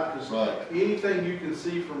side, because Right, anything you can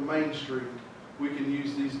see from Main Street, we can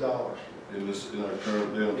use these dollars for. in our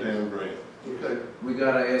current downtown grant. Okay. We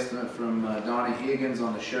got an estimate from Donnie Higgins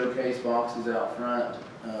on the showcase boxes out front.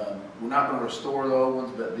 We're not going to restore the old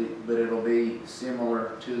ones, but it'll be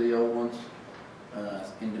similar to the old ones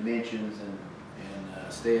in dimensions and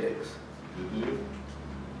aesthetics. Good deal.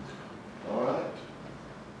 All right.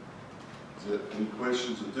 Is there any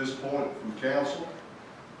questions at this point from council?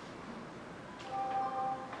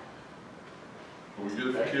 Are we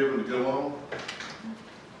good for Kevin to go on?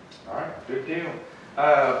 All right, good deal.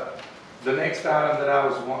 The next item that I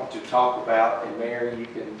was wanting to talk about, and Mary, you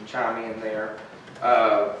can chime in there.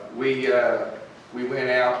 We went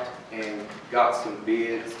out and got some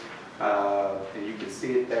bids, and you can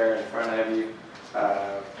see it there in front of you.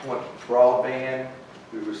 Point broadband,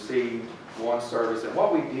 we received one service, and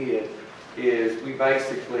what we did is we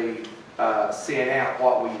basically sent out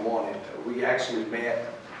what we wanted. We actually met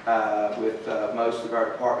with most of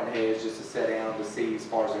our department heads just to sit down to see as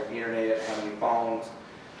far as their internet, how many phones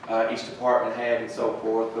each department had and so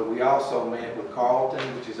forth. But we also met with Carlton,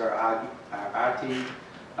 which is our IT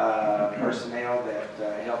personnel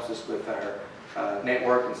that helps us with our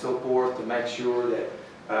network and so forth, to make sure that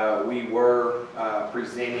we were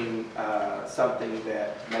presenting something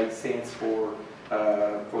that made sense for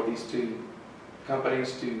these two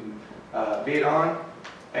companies to bid on.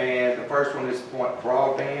 And the first one is Point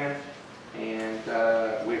Broadband, and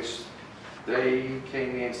which they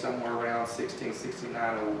came in somewhere around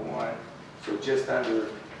 $1,669.01, so just under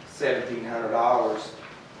 $1,700.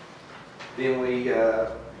 Then we Hang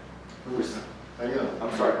on.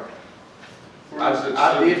 I'm sorry. Where is it?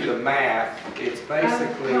 I did the math. It's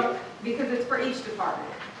basically, Well, because it's for each department.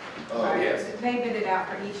 Oh, Right? yes. They bid it out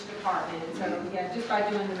for each department, so, yeah, just by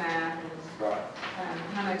doing the math and, right.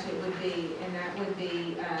 how much it would be, and that would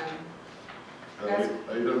be,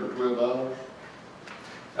 $812?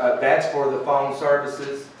 That's for the phone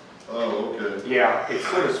services. Oh, okay. Yeah, it's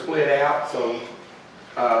sort of split out, so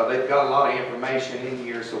they've got a lot of information in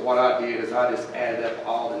here. So what I did is I just added up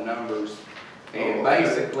all the numbers, and okay.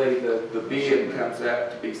 basically the bid comes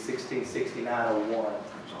out to be $1,669.01,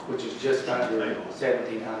 which is just under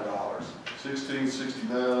 $1,700.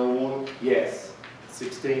 $1,669.01? Yes,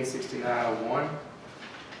 $1,669.01.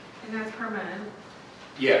 and that's per month.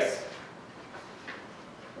 Yes,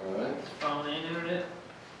 All right. Phone and internet?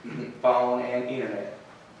 phone and internet.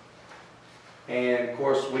 And of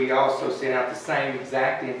course, we also sent out the same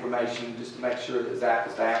exact information just to make sure that it's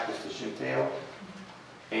apples to apples to Chantel.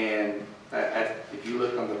 And if you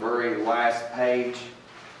look on the very last page,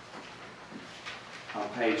 on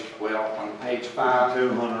page 5,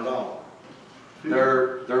 $200.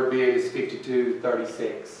 their bid is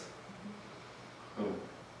 $52.36. Oh, I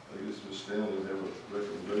guess Ms. Stanley have a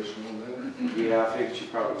recommendation on that. Yeah, I figured you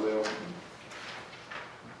probably will.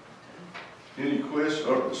 Any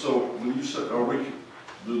questions? So when you say,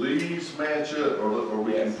 do these match up, or are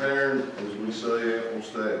we Yes. comparing, as we say, apples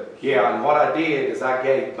to apples? Yeah, and what I did is I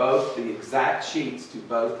gave both the exact sheets to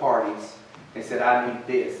both parties and said, I need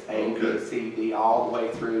this, A, B, Okay. C, D, all the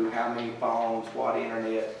way through, how many phones, what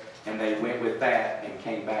internet, and they went with that and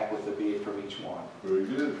came back with a bid from each one. Very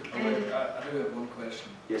good. I do have one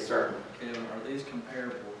question. Yes, sir. Kevin, are these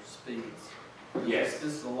comparable speeds? Yes.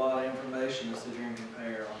 This is a lot of information to sit here and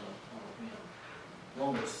compare on the as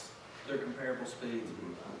long as they're comparable speeds.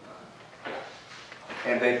 I'm fine.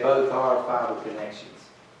 And they both are fiber connections.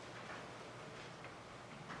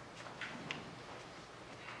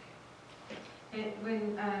 And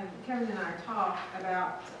when Kevin and I talked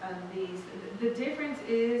about these, the difference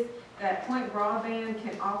is that Point Broadband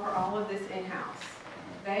can offer all of this in-house.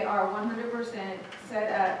 They are 100%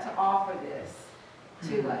 set up to offer this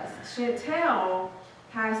to us. Chantel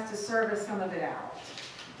has to service some of it out.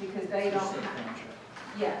 because they don't have,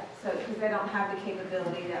 yeah, so, because they don't have the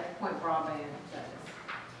capability that Point Broadband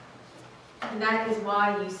does. And that is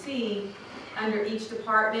why you see, under each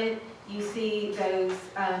department, you see those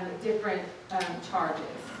different charges.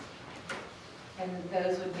 And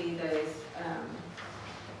those would be those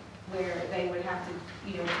where they would have to,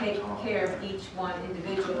 take care of each one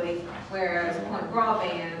individually, whereas Point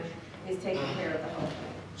Broadband is taking care of the whole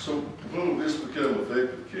thing. So when will this become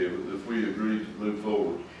effective, Kevin, if we agree to move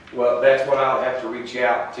forward? Well, that's what I'll have to reach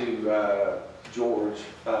out to George.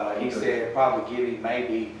 He said probably give him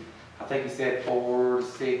maybe, I think he said 4 to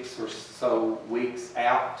 6 or so weeks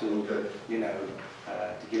out to, to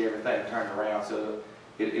get everything turned around. So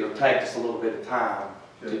it'll take us a little bit of time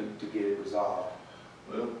to get it resolved.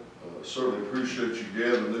 Well, certainly appreciate you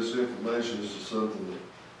gathering this information. This is something that,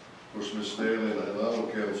 of course, Ms. Stanley and all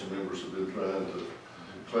the council members have been trying to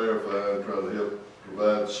clarify and try to help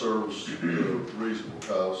provide service at a reasonable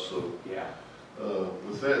cost. So,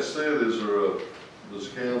 with that said, does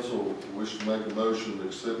council wish to make a motion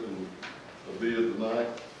accepting a bid tonight?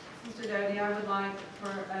 Mr. Doty, I would like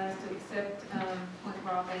for us to accept Point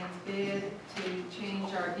Broadband's bid to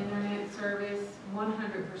change our internet service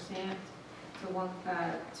 100%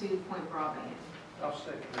 to Point Broadband. I'll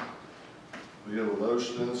second that. We have a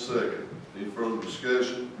motion and a second. Any further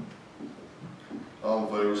discussion? All in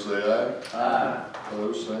favor say aye. Aye.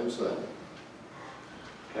 Opposed, same sign.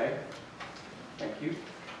 Okay. Thank you.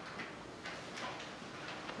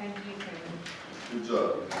 Thank you, Kevin. Good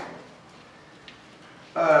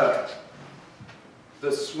job.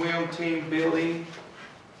 The swim team building,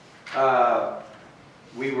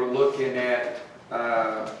 we were looking at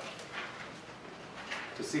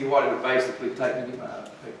to see what it would basically take. To get my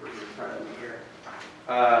paper in front of me here.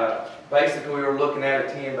 Basically, we were looking at a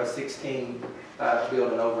 10 by 16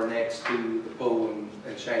 building over next to the pool,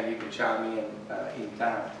 and Shane, you can chime in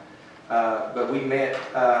anytime. But we met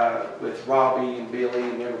with Robbie and Billy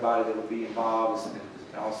and everybody that will be involved, and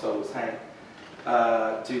also with Hank,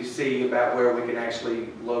 to see about where we can actually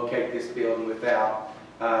locate this building without,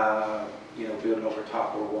 building over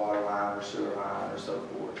top of a water line or sewer line or so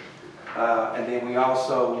forth. And then we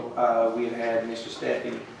also, we had Mr.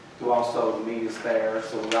 Steffi who also meet us there,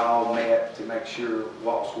 so we all met to make sure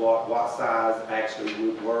what size actually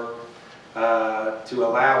would work, to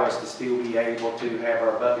allow us to still be able to have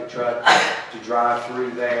our bucket truck to drive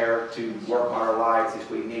through there, to work on our lights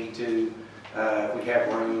if we need to, if we have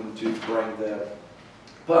room to bring the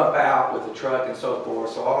pump out with the truck and so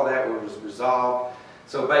forth. So all of that was resolved.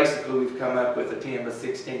 So basically we've come up with a 10 by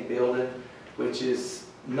 16 building, which is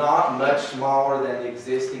not much smaller than the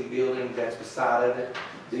existing building that's beside it.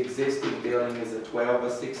 The existing building is a 12 by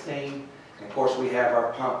 16. And of course we have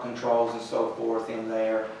our pump controls and so forth in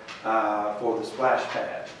there for the splash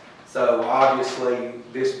pad. So obviously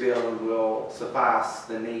this building will suffice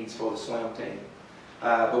the needs for the swim team.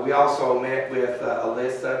 But we also met with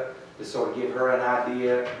Alyssa to sort of give her an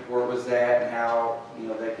idea where it was at and how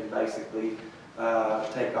they can basically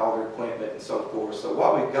take all their equipment and so forth. So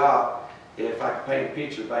what we've got, if I can paint a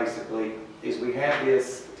picture basically, is we have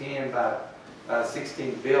this 10 by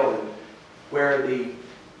 16 building where the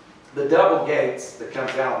double gates that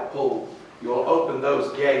comes out of the pool, you'll open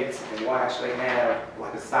those gates and we'll actually have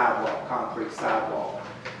like a sidewalk, concrete sidewalk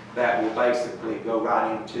that will basically go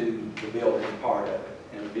right into the building part of it.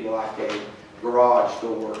 And it'll be like a garage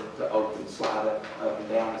door to open, slide it up and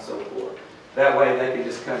down and so forth. That way they can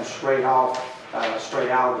just come straight out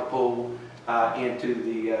of the pool into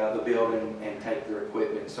the building and take their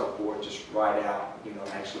equipment and so forth, just right out, and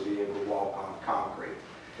actually be able to walk on concrete.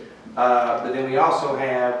 But then we also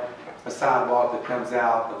have a sidewalk that comes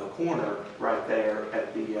out of the corner right there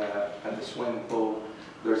at the swimming pool.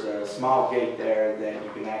 There's a small gate there that you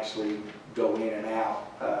can actually go in and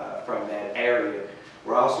out from that area.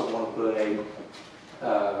 We're also going to put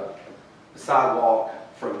a sidewalk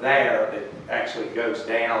from there that actually goes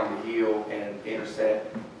down the hill and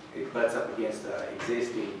it butts up against the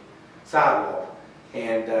existing sidewalk.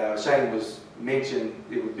 And Shane mentioned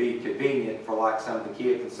it would be convenient for like some of the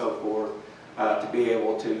kids and so forth to be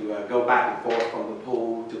able to go back and forth from the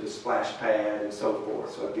pool to the splash pad and so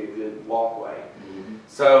forth. So it'd be a good walkway. Mm-hmm.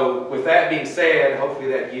 So with that being said,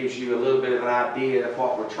 hopefully that gives you a little bit of an idea of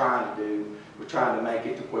what we're trying to do. We're trying to make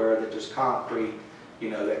it to where there's concrete,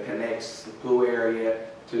 that connects the pool area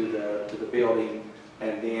to the building,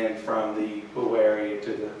 and then from the pool area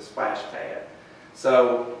to the splash pad.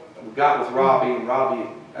 So we got with Robbie, and Robbie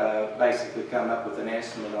basically come up with an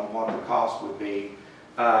estimate on what the cost would be.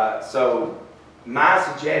 So my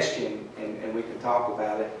suggestion, and we can talk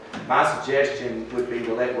about it, my suggestion would be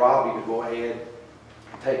to let Robbie to go ahead,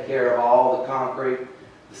 take care of all the concrete,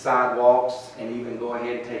 the sidewalks, and even go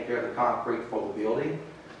ahead and take care of the concrete for the building.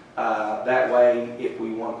 That way, if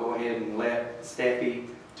we want to go ahead and let Steffi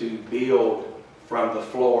to build from the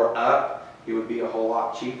floor up, it would be a whole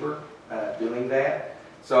lot cheaper doing that.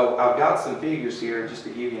 So I've got some figures here just to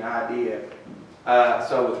give you an idea.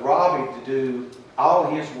 So with Robbie to do all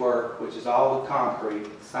his work, which is all the concrete,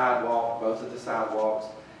 sidewalk, both of the sidewalks,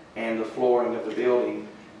 and the flooring of the building,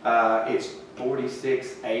 it's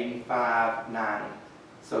 $46,85.90.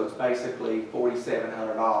 So it's basically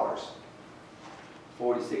 $4,700.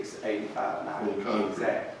 $46,85.90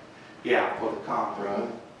 exact. Yeah, for the concrete. Right.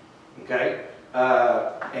 Okay.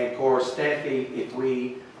 And of course, Steffi, if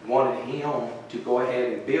we wanted him to go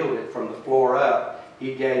ahead and build it from the floor up,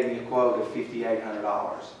 he gave me a quote of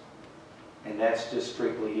 $5,800. And that's just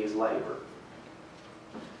strictly his labor.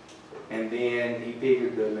 And then he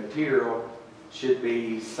figured the material should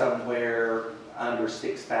be somewhere under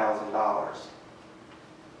 $6,000.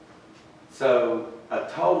 So a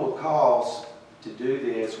total cost to do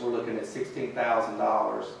this, we're looking at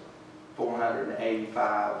 $16,000,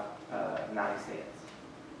 $485.90.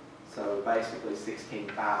 So basically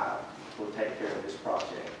 $16,500 will take care of this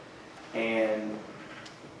project. And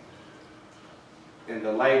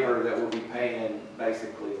the labor that we'll be paying,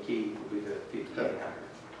 basically, Keith, will be the $5,800.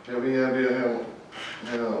 Have any idea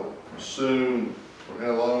how soon or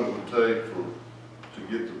how long it would take to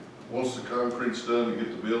get once the concrete's done, to get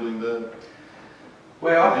the building done?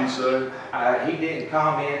 Well, Did he say? He didn't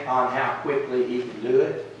comment on how quickly he could do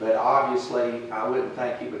it, but obviously I wouldn't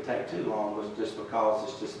think it would take too long, was just because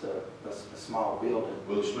it's just a small building.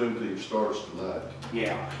 Well, the swim team starts tonight.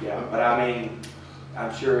 Yeah, but I mean,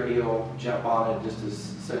 I'm sure he'll jump on it just as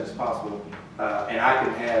soon as possible. And I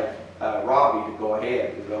can have Robbie to go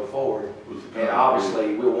ahead and go forward. And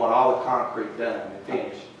obviously, we'll want all the concrete done and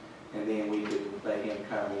finished, and then we could let him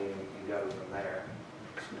come in and go from there.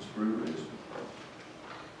 It's pretty reasonable.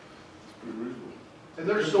 It's pretty reasonable. And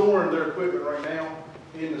they're storing their equipment right now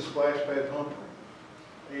in the splash pad pump room.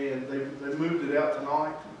 And they moved it out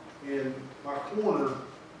tonight, and my corner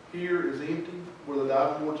here is empty where the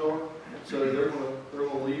diving boards are. So they're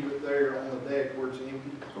gonna leave it there on the deck where it's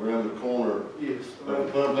empty. Around the corner, Yes. the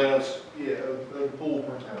pump house? Yeah, the pool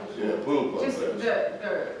house. Yeah, pool pump Just house.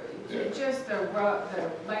 just the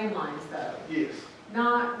lane lines though, Yes.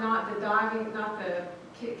 not the diving, not the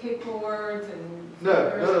kickboards and. No,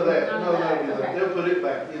 none of that. None No, of that, no, okay. they'll put it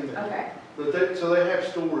back in there. Okay, But so they have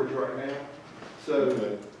storage right now. So,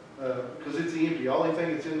 Okay. because it's empty. The only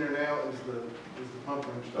thing that's in there now is the pump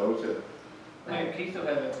room stuff. Okay. Mayor Keith will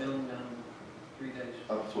have that building done in 3 days.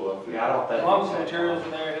 That's what I feel. Yeah, I don't think. As long as it's the that materials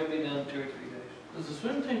long. are there, he'll be done in 2 or 3 days. Does the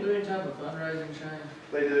swim team do any type of fundraising, Shane?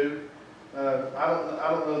 They do. I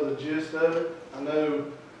don't know the gist of it. I know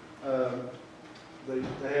they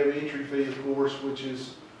have entry fee, of course, which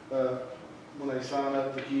is when they sign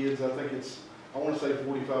up the kids. I think I want to say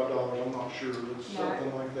 $45. I'm not sure. It's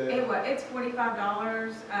something like that. it's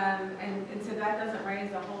 $45, and so that doesn't raise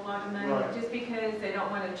a whole lot of money, Right. just because they don't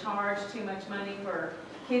want to charge too much money for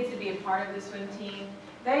kids to be a part of the swim team.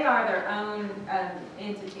 They are their own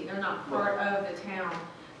entity, they're not part of the town,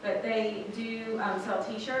 but they do sell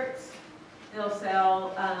t-shirts, they'll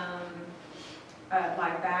sell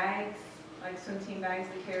like bags, like swim team bags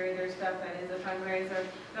to carry their stuff, that is a fundraiser.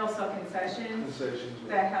 They'll sell concessions.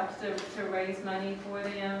 That helps to raise money for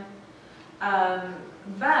them.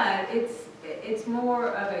 But it's more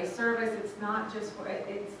of a service, it's not just for,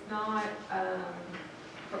 it's not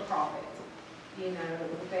for profit. You know,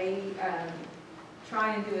 they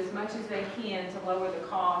try and do as much as they can to lower the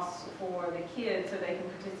costs for the kids so they can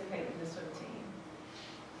participate in the swim team.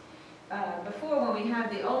 Before, when we had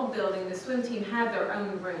the old building, the swim team had their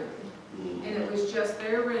own room. And it was just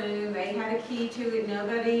their room, they had a key to it,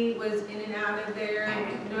 nobody was in and out of there,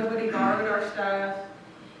 nobody borrowed our stuff,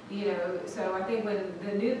 you know, so I think when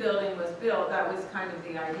the new building was built, that was kind of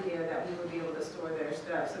the idea, that we would be able to store their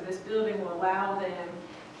stuff. So this building will allow them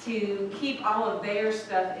to keep all of their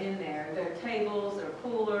stuff in there, their tables, their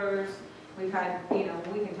coolers. We've had, you know,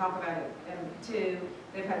 we can talk about it too,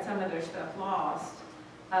 they've had some of their stuff lost,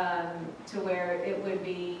 to where it would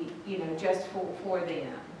be, you know, just for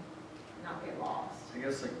them. Not get lost. I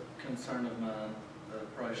guess a concern of mine,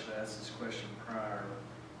 probably should ask this question prior,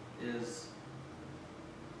 is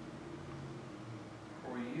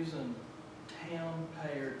are we using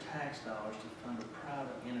taxpayer tax dollars to fund a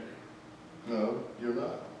private entity? No, you're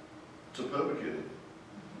not. It's a public entity.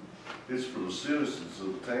 It's for the citizens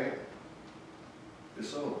of the town.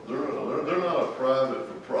 It's all, they're not a private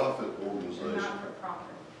for-profit They're organization. not for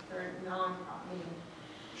profit, they're non-profit.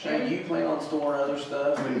 Shane, do you plan on storing other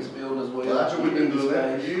stuff in this building as well? That's what we've been doing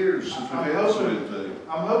that for Space? years, since we've had the swim team.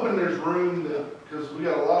 I'm hoping there's room because we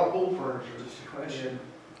got a lot of pool furniture. Just a question.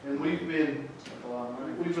 And we've been That's a lot of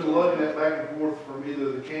money. lugging that back and forth from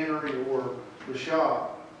either the cannery or the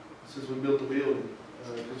shop since we built the building,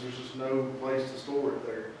 because there's just no place to store it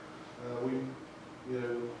there. When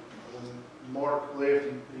Mark left,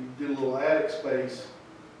 he did a little attic space.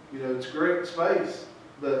 It's great space,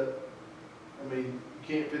 but, I mean, you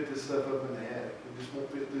can't fit this stuff up in the attic. It just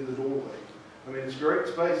won't fit through the doorway. I mean, it's great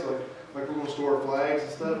space, like we're gonna store flags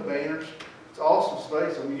and stuff, banners. It's awesome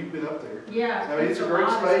space. I mean, you've been up there. Yeah. I mean, it's a great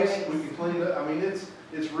lot of space. We can clean it up. I mean,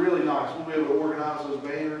 it's really nice. We'll be able to organize those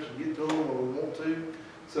banners and get to them when we want to.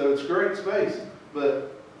 So it's great space,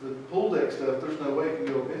 but the pool deck stuff, there's no way it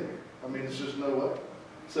can go up in there. I mean, it's just no way.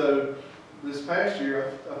 So this past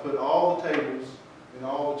year, I put all the tables and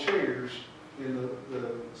all the chairs in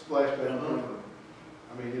the splash pad room.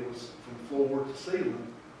 I mean, it was from floor to ceiling,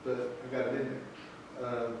 but I got it in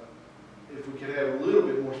there. If we could have a little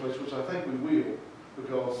bit more space, which I think we will,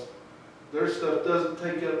 because their stuff doesn't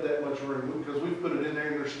take up that much room, because we've put it in there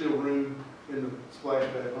and there's still room in the splash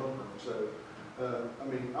pad pump room. So, I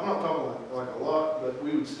mean, I'm not talking like a lot, but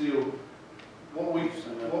we would still, what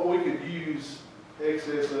we could use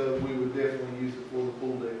excess of, we would definitely use it for the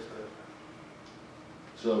pool deck stuff.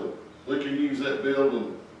 So we can use that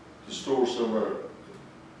building to store some of our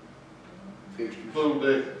Fixtures. pool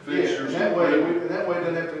deck fixtures. Yeah, and that way it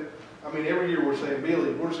doesn't have to, I mean, every year we're saying,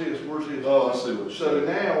 Billy, where's this, where's this? Oh, I see what you're So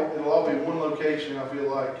saying. now, it'll all be one location, I feel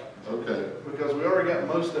like, Okay. because we already got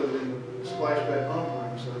most of it in the splash pad pump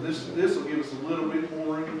room. So this will give us a little bit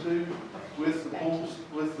more room too, with the pools,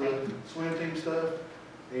 with the swim team stuff,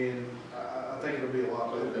 and I think it'll be a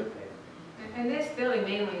lot better. Okay. And this building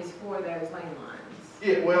mainly is for those lane lines.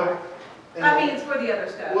 Yeah, well. I mean, it's for the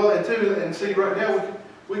other stuff. Well, and see, right now,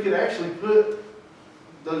 we could actually put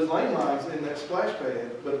those lane lines in that splash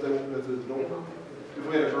pad, but they won't go through the door. If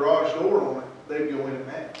we had a garage door on it, they'd go in at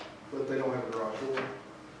that, but they don't have a garage door.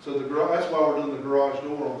 So that's why we're doing the garage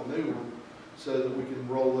door on the new one, so that we can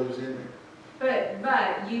roll those in there.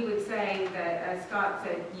 But you would say that, as Scott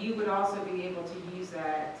said, you would also be able to use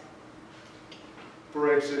that.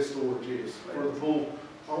 For excess storage, yes, for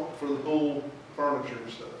the pool furniture and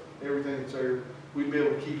stuff, everything that's there, we'd be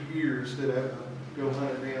able to keep here instead of having to go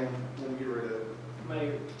hunt it down when we get rid of it.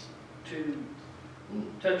 Mayor, to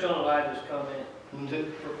touch on Elijah's comment,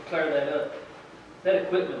 to clear that up, that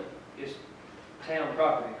equipment is town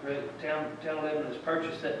property, correct? Town Lebanon has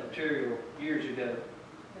purchased that material years ago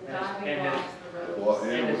The diving and box, the Well, ropes.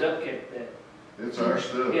 and has upkept that. It's our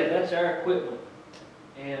stuff. Yeah, that's our equipment,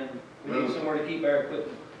 and we need somewhere to keep our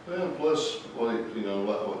equipment. Well, plus,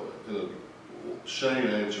 Shane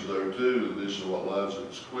answered there too, in addition to what Elijah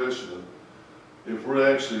was questioning. If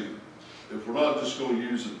we're not just gonna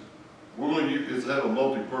use it, we're gonna use, have a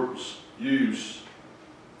multi-purpose use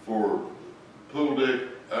for pool deck,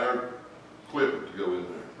 our equipment to go in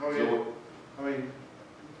there. Oh, So yeah. I mean,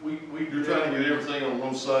 we. you're trying to get everything on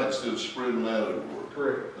one site instead of spreading out everywhere.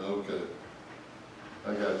 Correct. Okay.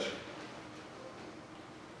 I got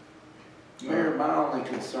you. Mayor, my only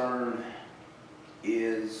concern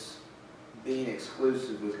is being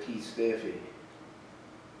exclusive with Keith Steffi.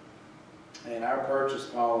 And our purchase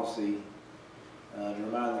policy, to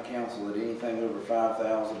remind the council that anything over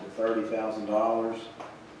 $5,000 to $30,000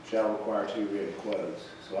 shall require 2 written quotes.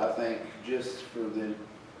 So I think just for the,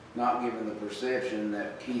 not giving the perception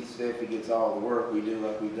that Keith Steffi gets all the work we do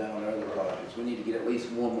like we've done on other projects, we need to get at least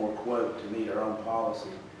one more quote to meet our own policy.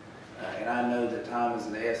 And I know that time is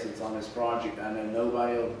the essence on this project. I know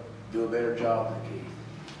nobody will do a better job than Keith.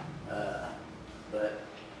 But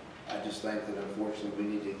I just think that unfortunately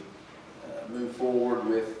we need to move forward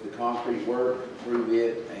with the concrete work, approve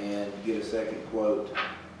it, and get a second quote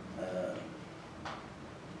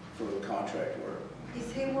for the contract work.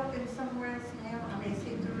 Is he working somewhere else now? I mean, is he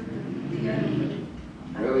through the other?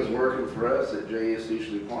 Well, he's working for us at JS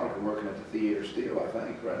Usually Park and working at the theater still, I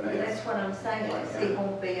think, right now. That's what I'm saying, is he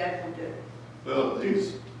won't be able to. Well,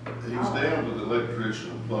 he's down to the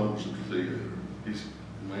electrician and plumbers at the theater. He's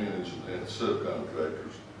managing that,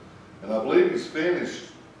 subcontractors. And I believe he's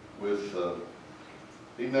finished with,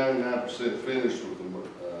 he's 99% finished with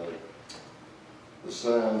the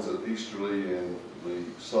signs at Easterly and the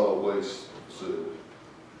solid waste facility.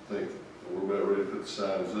 I think we're about ready to put the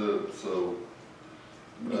signs up, so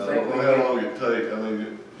I don't know how long it take. I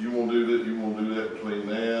mean, you want to do that between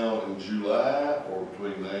now and July, or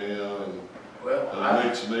between now and the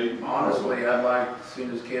next meeting? Honestly, I'd like, as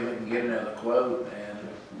soon as Kevin can get another quote, and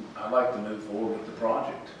I'd like to move forward with the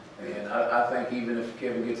project And I think even if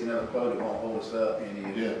Kevin gets another quote, it won't hold us up any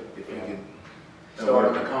Yeah. if we can start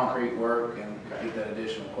on the concrete work and get that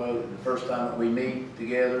additional quote. And the first time that we meet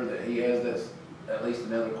together, that he has this, at least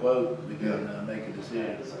another quote, we can make a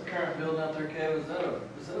decision. Is that current building out there, Kevin, is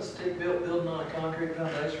that a stick-built building on a concrete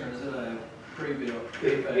foundation, or is it a pre-built?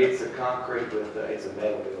 It's a concrete with, it's a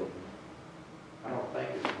metal building. I don't think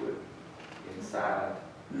it's wood inside.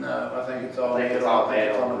 No, I think it's all I think it's metal. all I think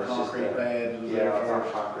it's metal, on the it's just concrete a- pad. It was Yeah, there it's on a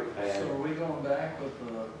first. concrete pad. So are we going back with the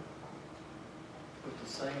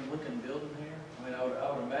same looking building here? I mean, I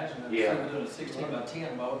would imagine that Yeah. instead of doing a 16 by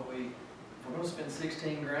 10, why would we, if we're gonna spend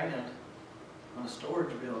 16 grand on a storage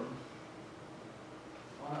building,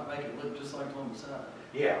 why not make it look just like the one beside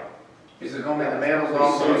it? Yeah. Is it gonna be the metal's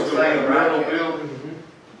all So the it's gonna be same, a metal right? building?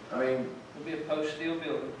 I mean, It'll be a post steel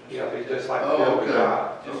building. Yeah, it's just like the Oh, building okay.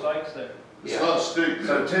 got. Just like so. It's Yeah. not stick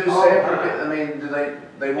so built. two Oh, separate, no. I mean, do they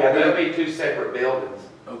Yeah, won't there'll be? be two separate buildings,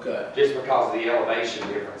 Okay, just because of the elevation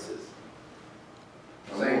differences.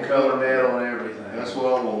 same color metal and everything. That's what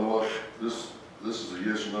I want to know. This is a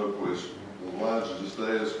yes or no question. The lines you just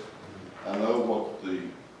asked, I know what the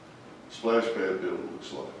splash pad building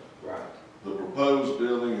looks like. Right. The proposed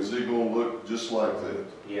building, is it gonna look just like that?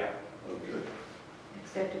 Yeah. Okay.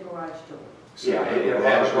 Except a garage door. Yeah, it'll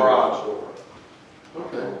have a garage door.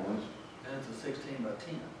 Okay. And it's a 16 by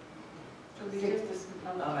 10. It'll be just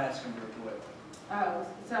I'm asking for 12. oh,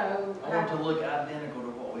 so. I want it to look identical to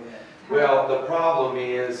what we had. Well, the problem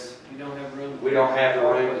is, You don't have room. we don't have the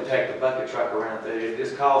room to take the bucket truck around through. It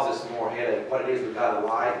just causes some more headache. What it is, we've got a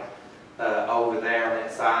light, over there on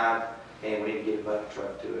that side, and we need to get a bucket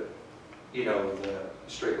truck to it. You know, the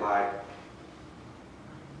street light.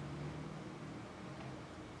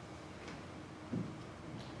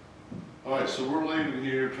 All right, so we're leaving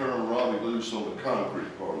here, turning Robbie loose on the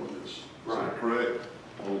concrete part of this. Is that Right. correct?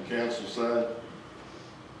 On the council side?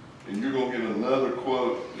 And you're gonna get another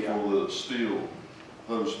quote Yeah. for the steel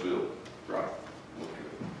post build? Right. Okay.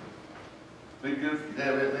 Be good if you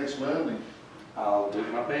have that next Monday, I'll do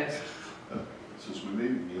my best. since we meet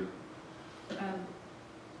again. Mr.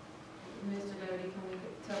 Doty, can we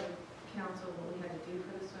tell the council what we had to do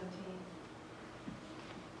for the swim team?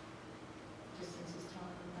 Just since he's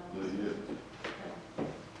talking about Not it. yet.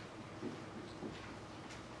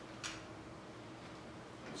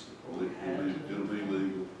 It'll be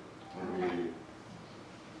legal.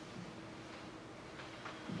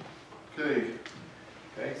 Okay,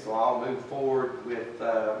 Okay, so I'll move forward with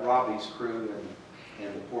Robbie's crew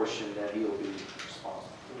and the portion that he'll be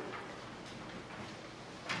responsible for.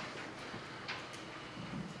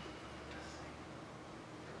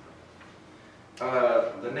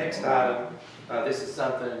 The next item, this is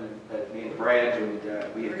something that me and Brad,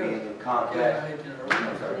 we had been in Yeah, contact. are we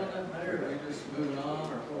not doing that matter, or are we just moving on,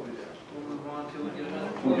 or what we do? We'll move on until we get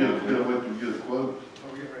another we'll quote. wait till we get a quote. Or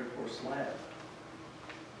we get ready for a slab?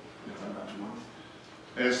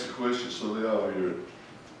 Ask the question so they all hear it.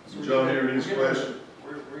 Did y'all hear his question?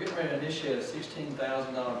 We're getting ready to initiate a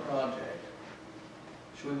 $16,000 project.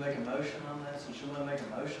 Should we make a motion on that? So should we make a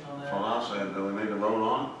motion on That's what that? I said, do we need to vote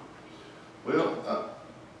on it? Well,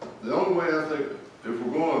 the only way I think, if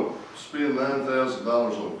we're gonna spend $9,000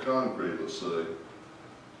 on concrete, let's say,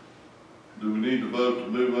 do we need to vote to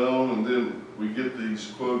move on and then we get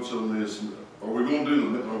these quotes on this? Are we gonna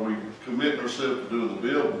do are we committing ourselves to doing the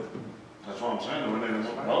building? That's what I'm saying, do we need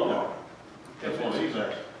to vote on it? That's what he's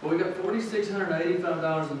asking. Well, we got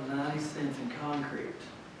 $4,685.90 in concrete,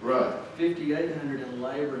 Right. $5,800 in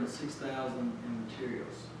labor, and $6,000 in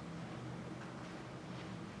materials.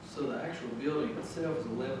 So the actual building itself is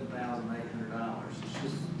 $11,800. It's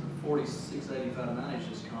just the $4,685.90 is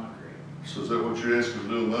just concrete. So is that what you're asking to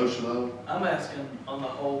do a motion on? I'm asking on the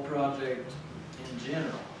whole project in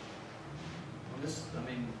general. On this, I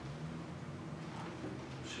mean,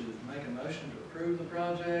 should we make a motion to approve the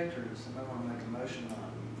project, or does somebody want to make a motion on it?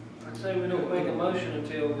 I'd say we don't make a motion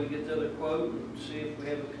until we get the other quote and see if we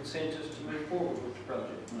have a consensus to move forward with the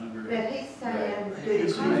project. But he's saying, do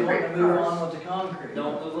He's the wanting concrete to move on first. with the concrete.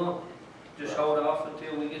 Don't move on. Just hold off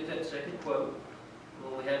until we get that second quote.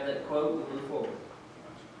 When we have that quote, we'll move forward.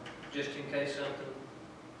 Just in case something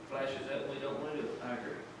flashes up, we don't want to do it. I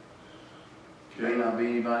agree. May not be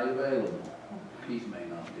anybody available. Keith may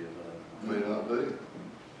not be available. May not be.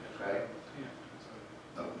 Okay?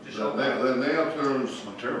 Just That hold that now turns,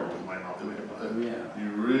 Materials may not be available. Yeah. you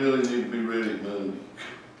really need to be ready Monday,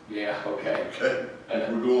 Yeah, okay, okay? If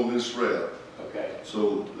we're going this route. okay.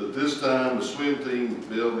 So at this time, the swim team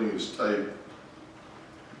building is tabled.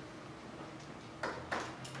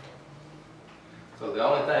 So the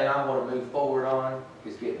only thing I want to move forward on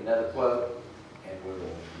is getting another quote, and we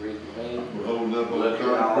will reconvene. We're holding up on Look it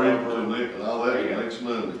all concrete over. till next, and all that There you go. next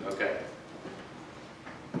Monday. Okay.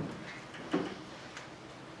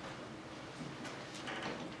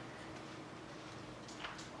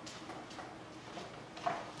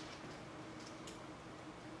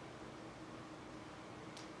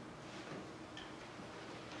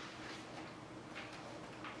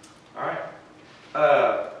 All right.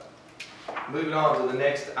 Moving on to the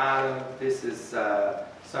next item, this is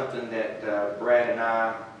something that Brad and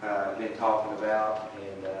I have been talking about,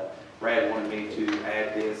 and Brad wanted me to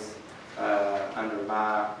add this under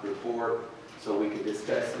my report so we could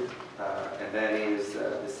discuss it, and that is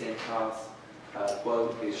the Centos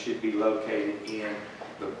quote. It should be located in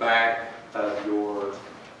the back of your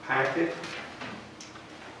packet.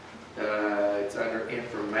 It's under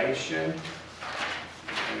information,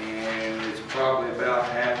 and it's probably about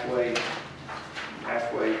halfway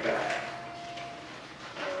back.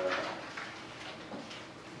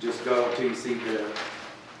 Just go until you see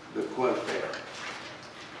the quote there.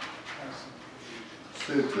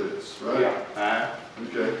 Syntax, right? Yeah.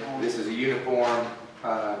 Okay. This is a uniform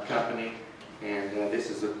company, and this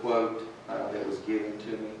is a quote that was given to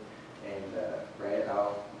me. And Brad,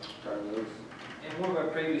 I'll turn loose. In one of our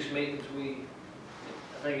previous meetings,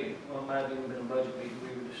 I think it might have even been a budget meeting, we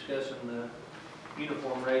were discussing the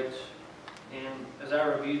uniform rates. And as I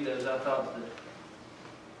reviewed those, I thought that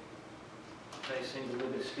they seemed a little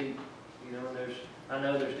bit steep, you know, and I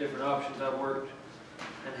know there's different options. I've worked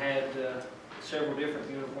and had several different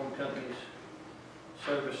uniform companies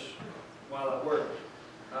service while I worked.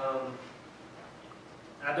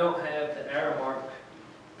 I don't have the Aramark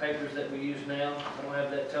papers that we use now. I don't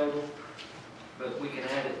have that total, but we can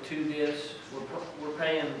add it to this. We're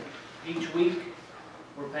paying each week,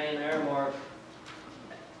 we're paying Aramark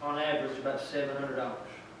on average about $700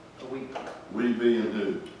 a week. We being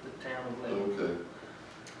who? The town of Lebanon.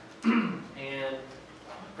 Okay. And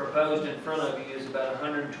proposed in front of you is about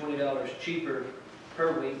 $120 cheaper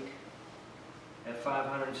per week at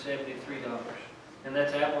 $573. And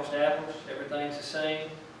that's apples to apples, everything's the same.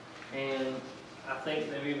 And I think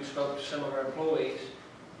they've even spoke to some of our employees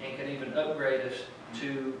and can even upgrade us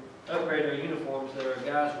to upgrade our uniforms that our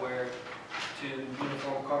guys wear to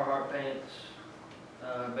uniform Carhartt pants,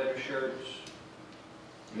 better shirts.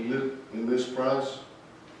 In this price?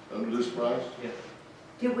 Under this price? Yeah.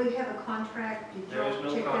 Do we have a contract? Did There is y'all no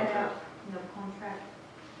check that contract. out? No contract?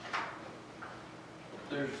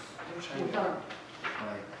 There's We changes. thought-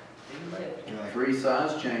 Three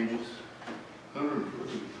size changes.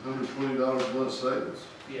 $120 a month savings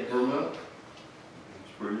Yes, per month?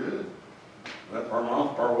 It's pretty good. That per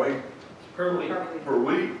month, per week? per week. Per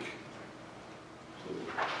week? So,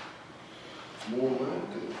 it's more than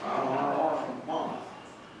that. $500 a month.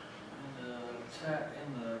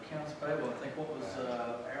 In the accounts payable, I think, what was,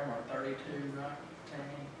 Aramark 32, right?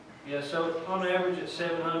 Yeah, so on average at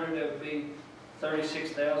 700, that would be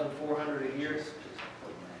 36,400 a year.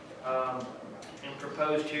 And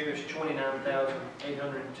proposed here is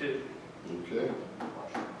 29,802. Okay.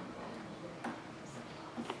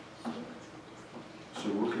 So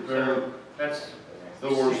we're comparing, That's in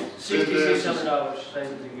other words, $6,600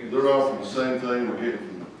 savings a year. they're offering the same thing we're getting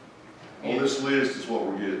from, on this list is what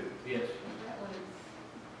we're getting. Yes.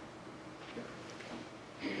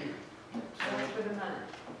 That's for the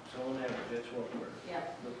month. So on average, that's what we're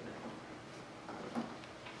Yep. looking at.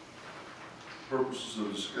 Purposes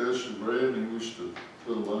of discussion, Brad, you wish to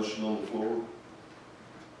put a motion on the floor?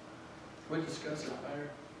 We discussed it, Mayor.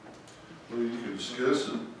 Well, you can discuss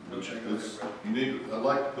it, but it's, you need, I'd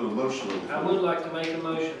like to put a motion on the I floor. would like to make a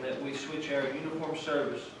motion that we switch our uniform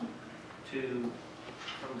service from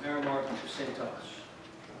Aramark to Centos.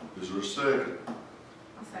 Is there a second?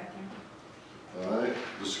 I'll second. All right,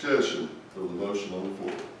 discussion of the motion on the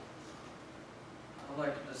floor. I'd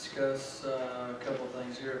like to discuss a couple of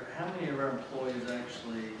things here. How many of our employees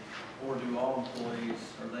actually, or do all employees,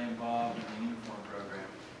 are they involved in the uniform program?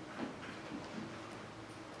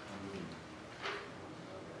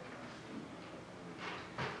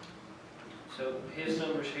 So his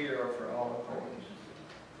numbers here are for all employees.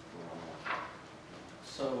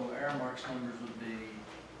 So Aramark's numbers would be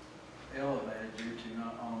elevated due to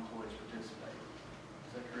not all employees participating.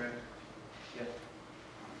 Is that correct? Yep.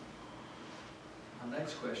 My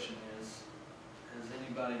next question is, has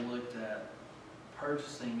anybody looked at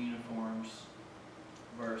purchasing uniforms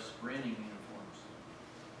versus renting uniforms?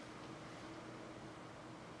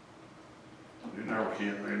 You never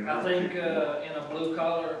can. I think in a blue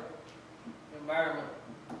collar environment,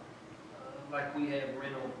 like we have,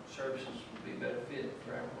 rental services would be a better fit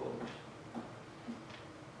for our employees.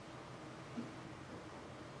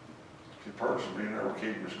 person being able to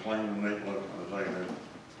keep them as clean and neat looking as they do.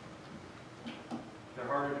 They're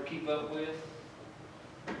harder to keep up with.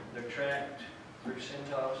 They're tracked through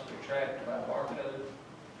Cintas, they're tracked by barcode.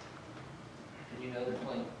 And you know they're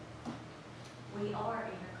clean. We are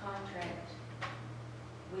in a contract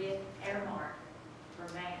with Airmark for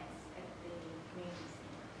mats at the community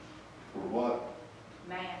center. For what?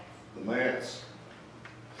 Mats. The mats?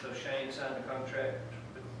 So Shane signed a contract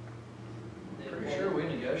with the Pretty sure we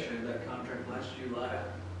negotiated that contract last July.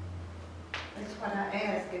 That's what I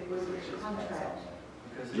asked, it was a contract.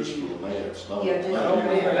 Because Just for the mats, not. Yeah, just. I don't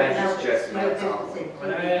believe that's just No, mats this only. was included,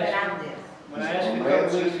 When I but asked- I'm this. When I asked a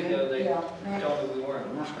couple weeks ago, they Yeah, mats. told me we weren't.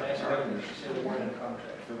 I asked her, and she said we weren't in a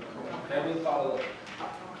contract. Okay, we'll follow up. Okay.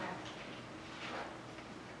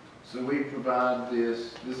 So we provide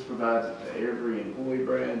this provides it to every employee,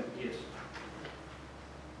 Brad? Yes.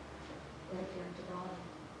 Right there at the bottom.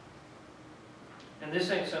 And this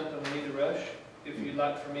ain't something we need to rush. If you'd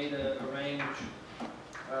like for me to arrange,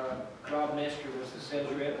 Rob Nestor was the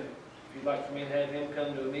sales rep. If you'd like for me to have him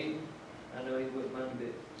come to a meeting, I know he wouldn't mind a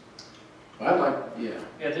bit. I'd like, yeah.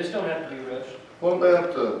 Yeah, this don't have to be rushed. What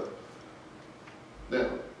about, now,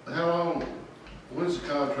 how long, when's the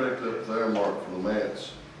contract up there, Mark, for the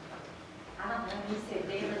mats? I don't know, he said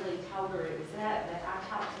Beverly told her it was up, but I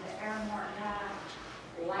talked to the Airmark guy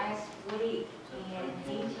last week, and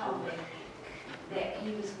he told me that he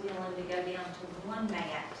was willing to go down to one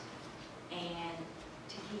mat and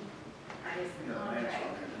to keep, I guess, the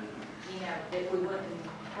contract. You know, that we wouldn't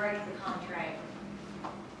break the contract.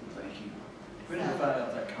 Thank you. We need to find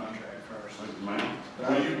out that contract first. Man, But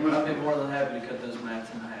I'd be more than happy to cut those mats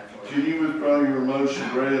in half. Can you withdraw your motion,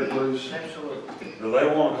 Brad, please? Absolutely. do they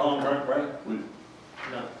want a contract, Brad? No.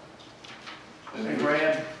 Hey,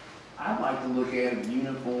 Brad, I'd like to look at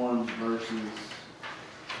uniforms versus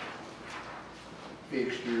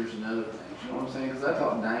fixtures and other things, you know what I'm saying? Because I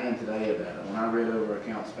talked to Diane today about it, when I read over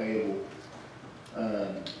accounts payable.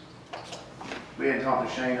 We hadn't talked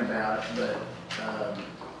to Shane about it, but,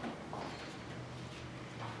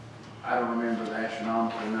 I don't remember the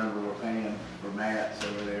astronomical number we're paying for mats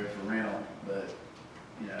over there for rental, but,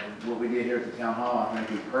 you know, what we did here at the town hall, I think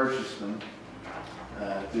we purchased them,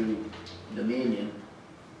 through Dominion,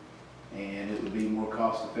 and it would be more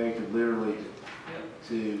cost effective literally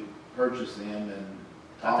to purchase them and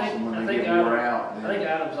toss them when they get wore out. I think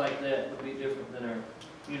items like that would be different than our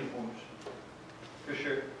uniforms, for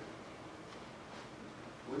sure.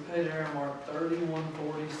 We paid Airmark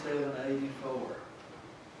 $3147.84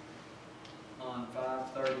 on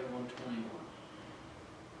 5/31/21.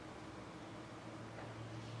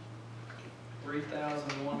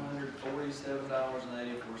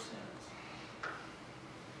 $3,147.84.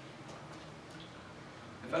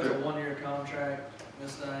 If that's a one-year contract,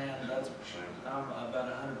 Miss Diane, that's, I'm about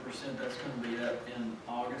 100% that's gonna be up in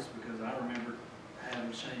August, because I remember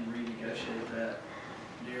having Shane renegotiate that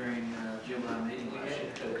during July meeting last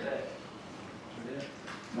year. Okay. We did.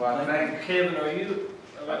 Well, I think, Kevin, are you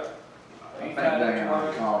I think tied up Diane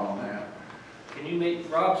tomorrow? called on that. Can you meet,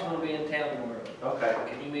 Rob's gonna be in town tomorrow. Okay,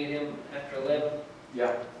 Can you meet him after 11?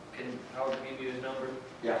 yeah, Can Howard give you his number?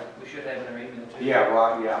 yeah. We should have it in our email too. Yeah,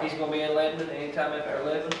 well, yeah. He's gonna be in Lebanon anytime after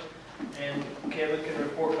 11, and Kevin can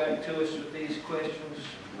report back to us with these questions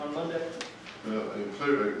on Monday. And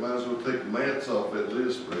clearly, might as well take the mats off that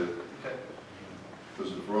list, Brad, Okay.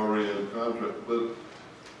 because if we're already in a contract. But,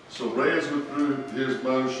 so Brad's withdrew his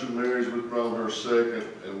motion, Mary's withdrawn her second,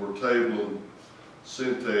 and we're tabling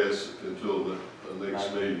Cintas until the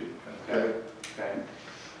next meeting. Okay, okay.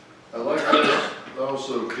 I'd like to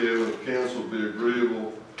also, Kevin, if council would be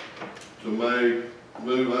agreeable to move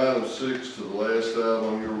item 6 to the last item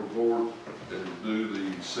on your report and do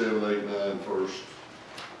the 7, 8, 9 first.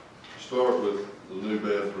 Start with the new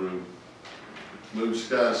bathroom. Move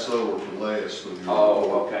Sky Solar to last on your Oh,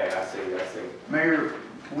 report. okay, I see. Mayor,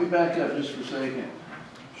 can we back up just for a second?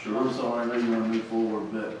 Sure. I'm sorry, I know you want to move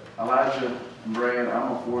forward, but Elijah and Brad, I'm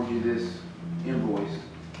gonna forward you this invoice.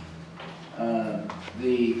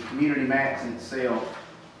 The community mats itself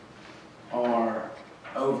are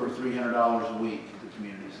over $300 a week at the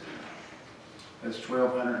community center. That's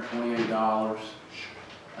 $1,228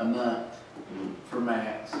 a month for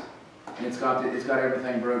mats. And it's got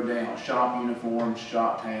everything broke down: shop uniforms,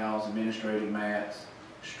 shop towels, administrative mats,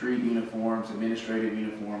 street uniforms, administrative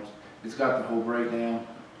uniforms. It's got the whole breakdown.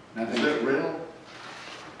 And I Is think that real?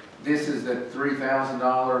 this is the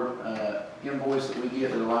 $3,000 invoice that we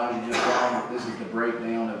get that Elijah just saw. This is the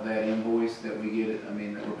breakdown of that invoice that we get, that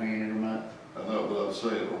we're paying every month. I know, but I'm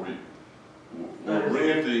saying, we're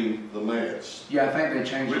renting the mats. Yeah, I think they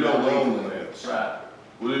changed it. We don't own the mats. Right.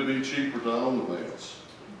 Would it be cheaper to own the mats?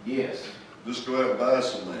 Yes. just go out and buy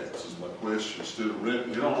some mats, is my question, instead of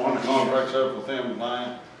renting? You don't want the contracts up with them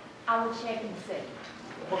tonight? I will check and see.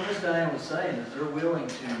 What Ms. Diane was saying is they're willing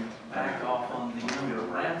to back off on the number of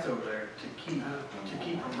rats over there to keep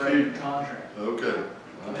from breaking the contract. Okay.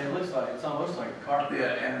 I mean, it looks like, it's almost like a carpet.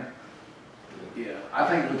 Yeah, and, yeah, I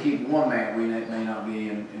think if we keep one man, we may not be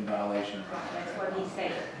in violation of That's that. what he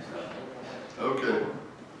said. Okay,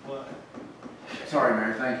 Sorry,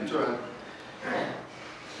 Mayor, thank that's you. all right.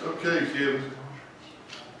 Okay, Kevin.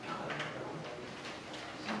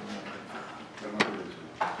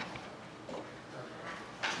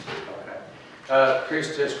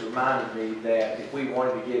 Chris just reminded me that if we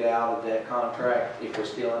wanted to get out of that contract, if we're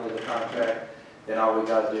still under the contract, then all we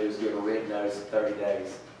gotta do is give a written notice of 30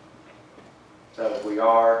 days. So if we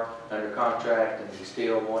are under contract and we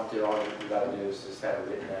still want to, all we gotta do is just have a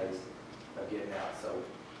written notice of getting out, so,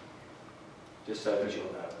 just so that you'll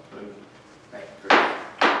know. Thank you, Chris.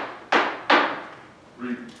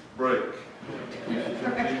 Break.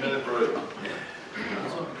 15-minute break.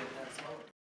 That's what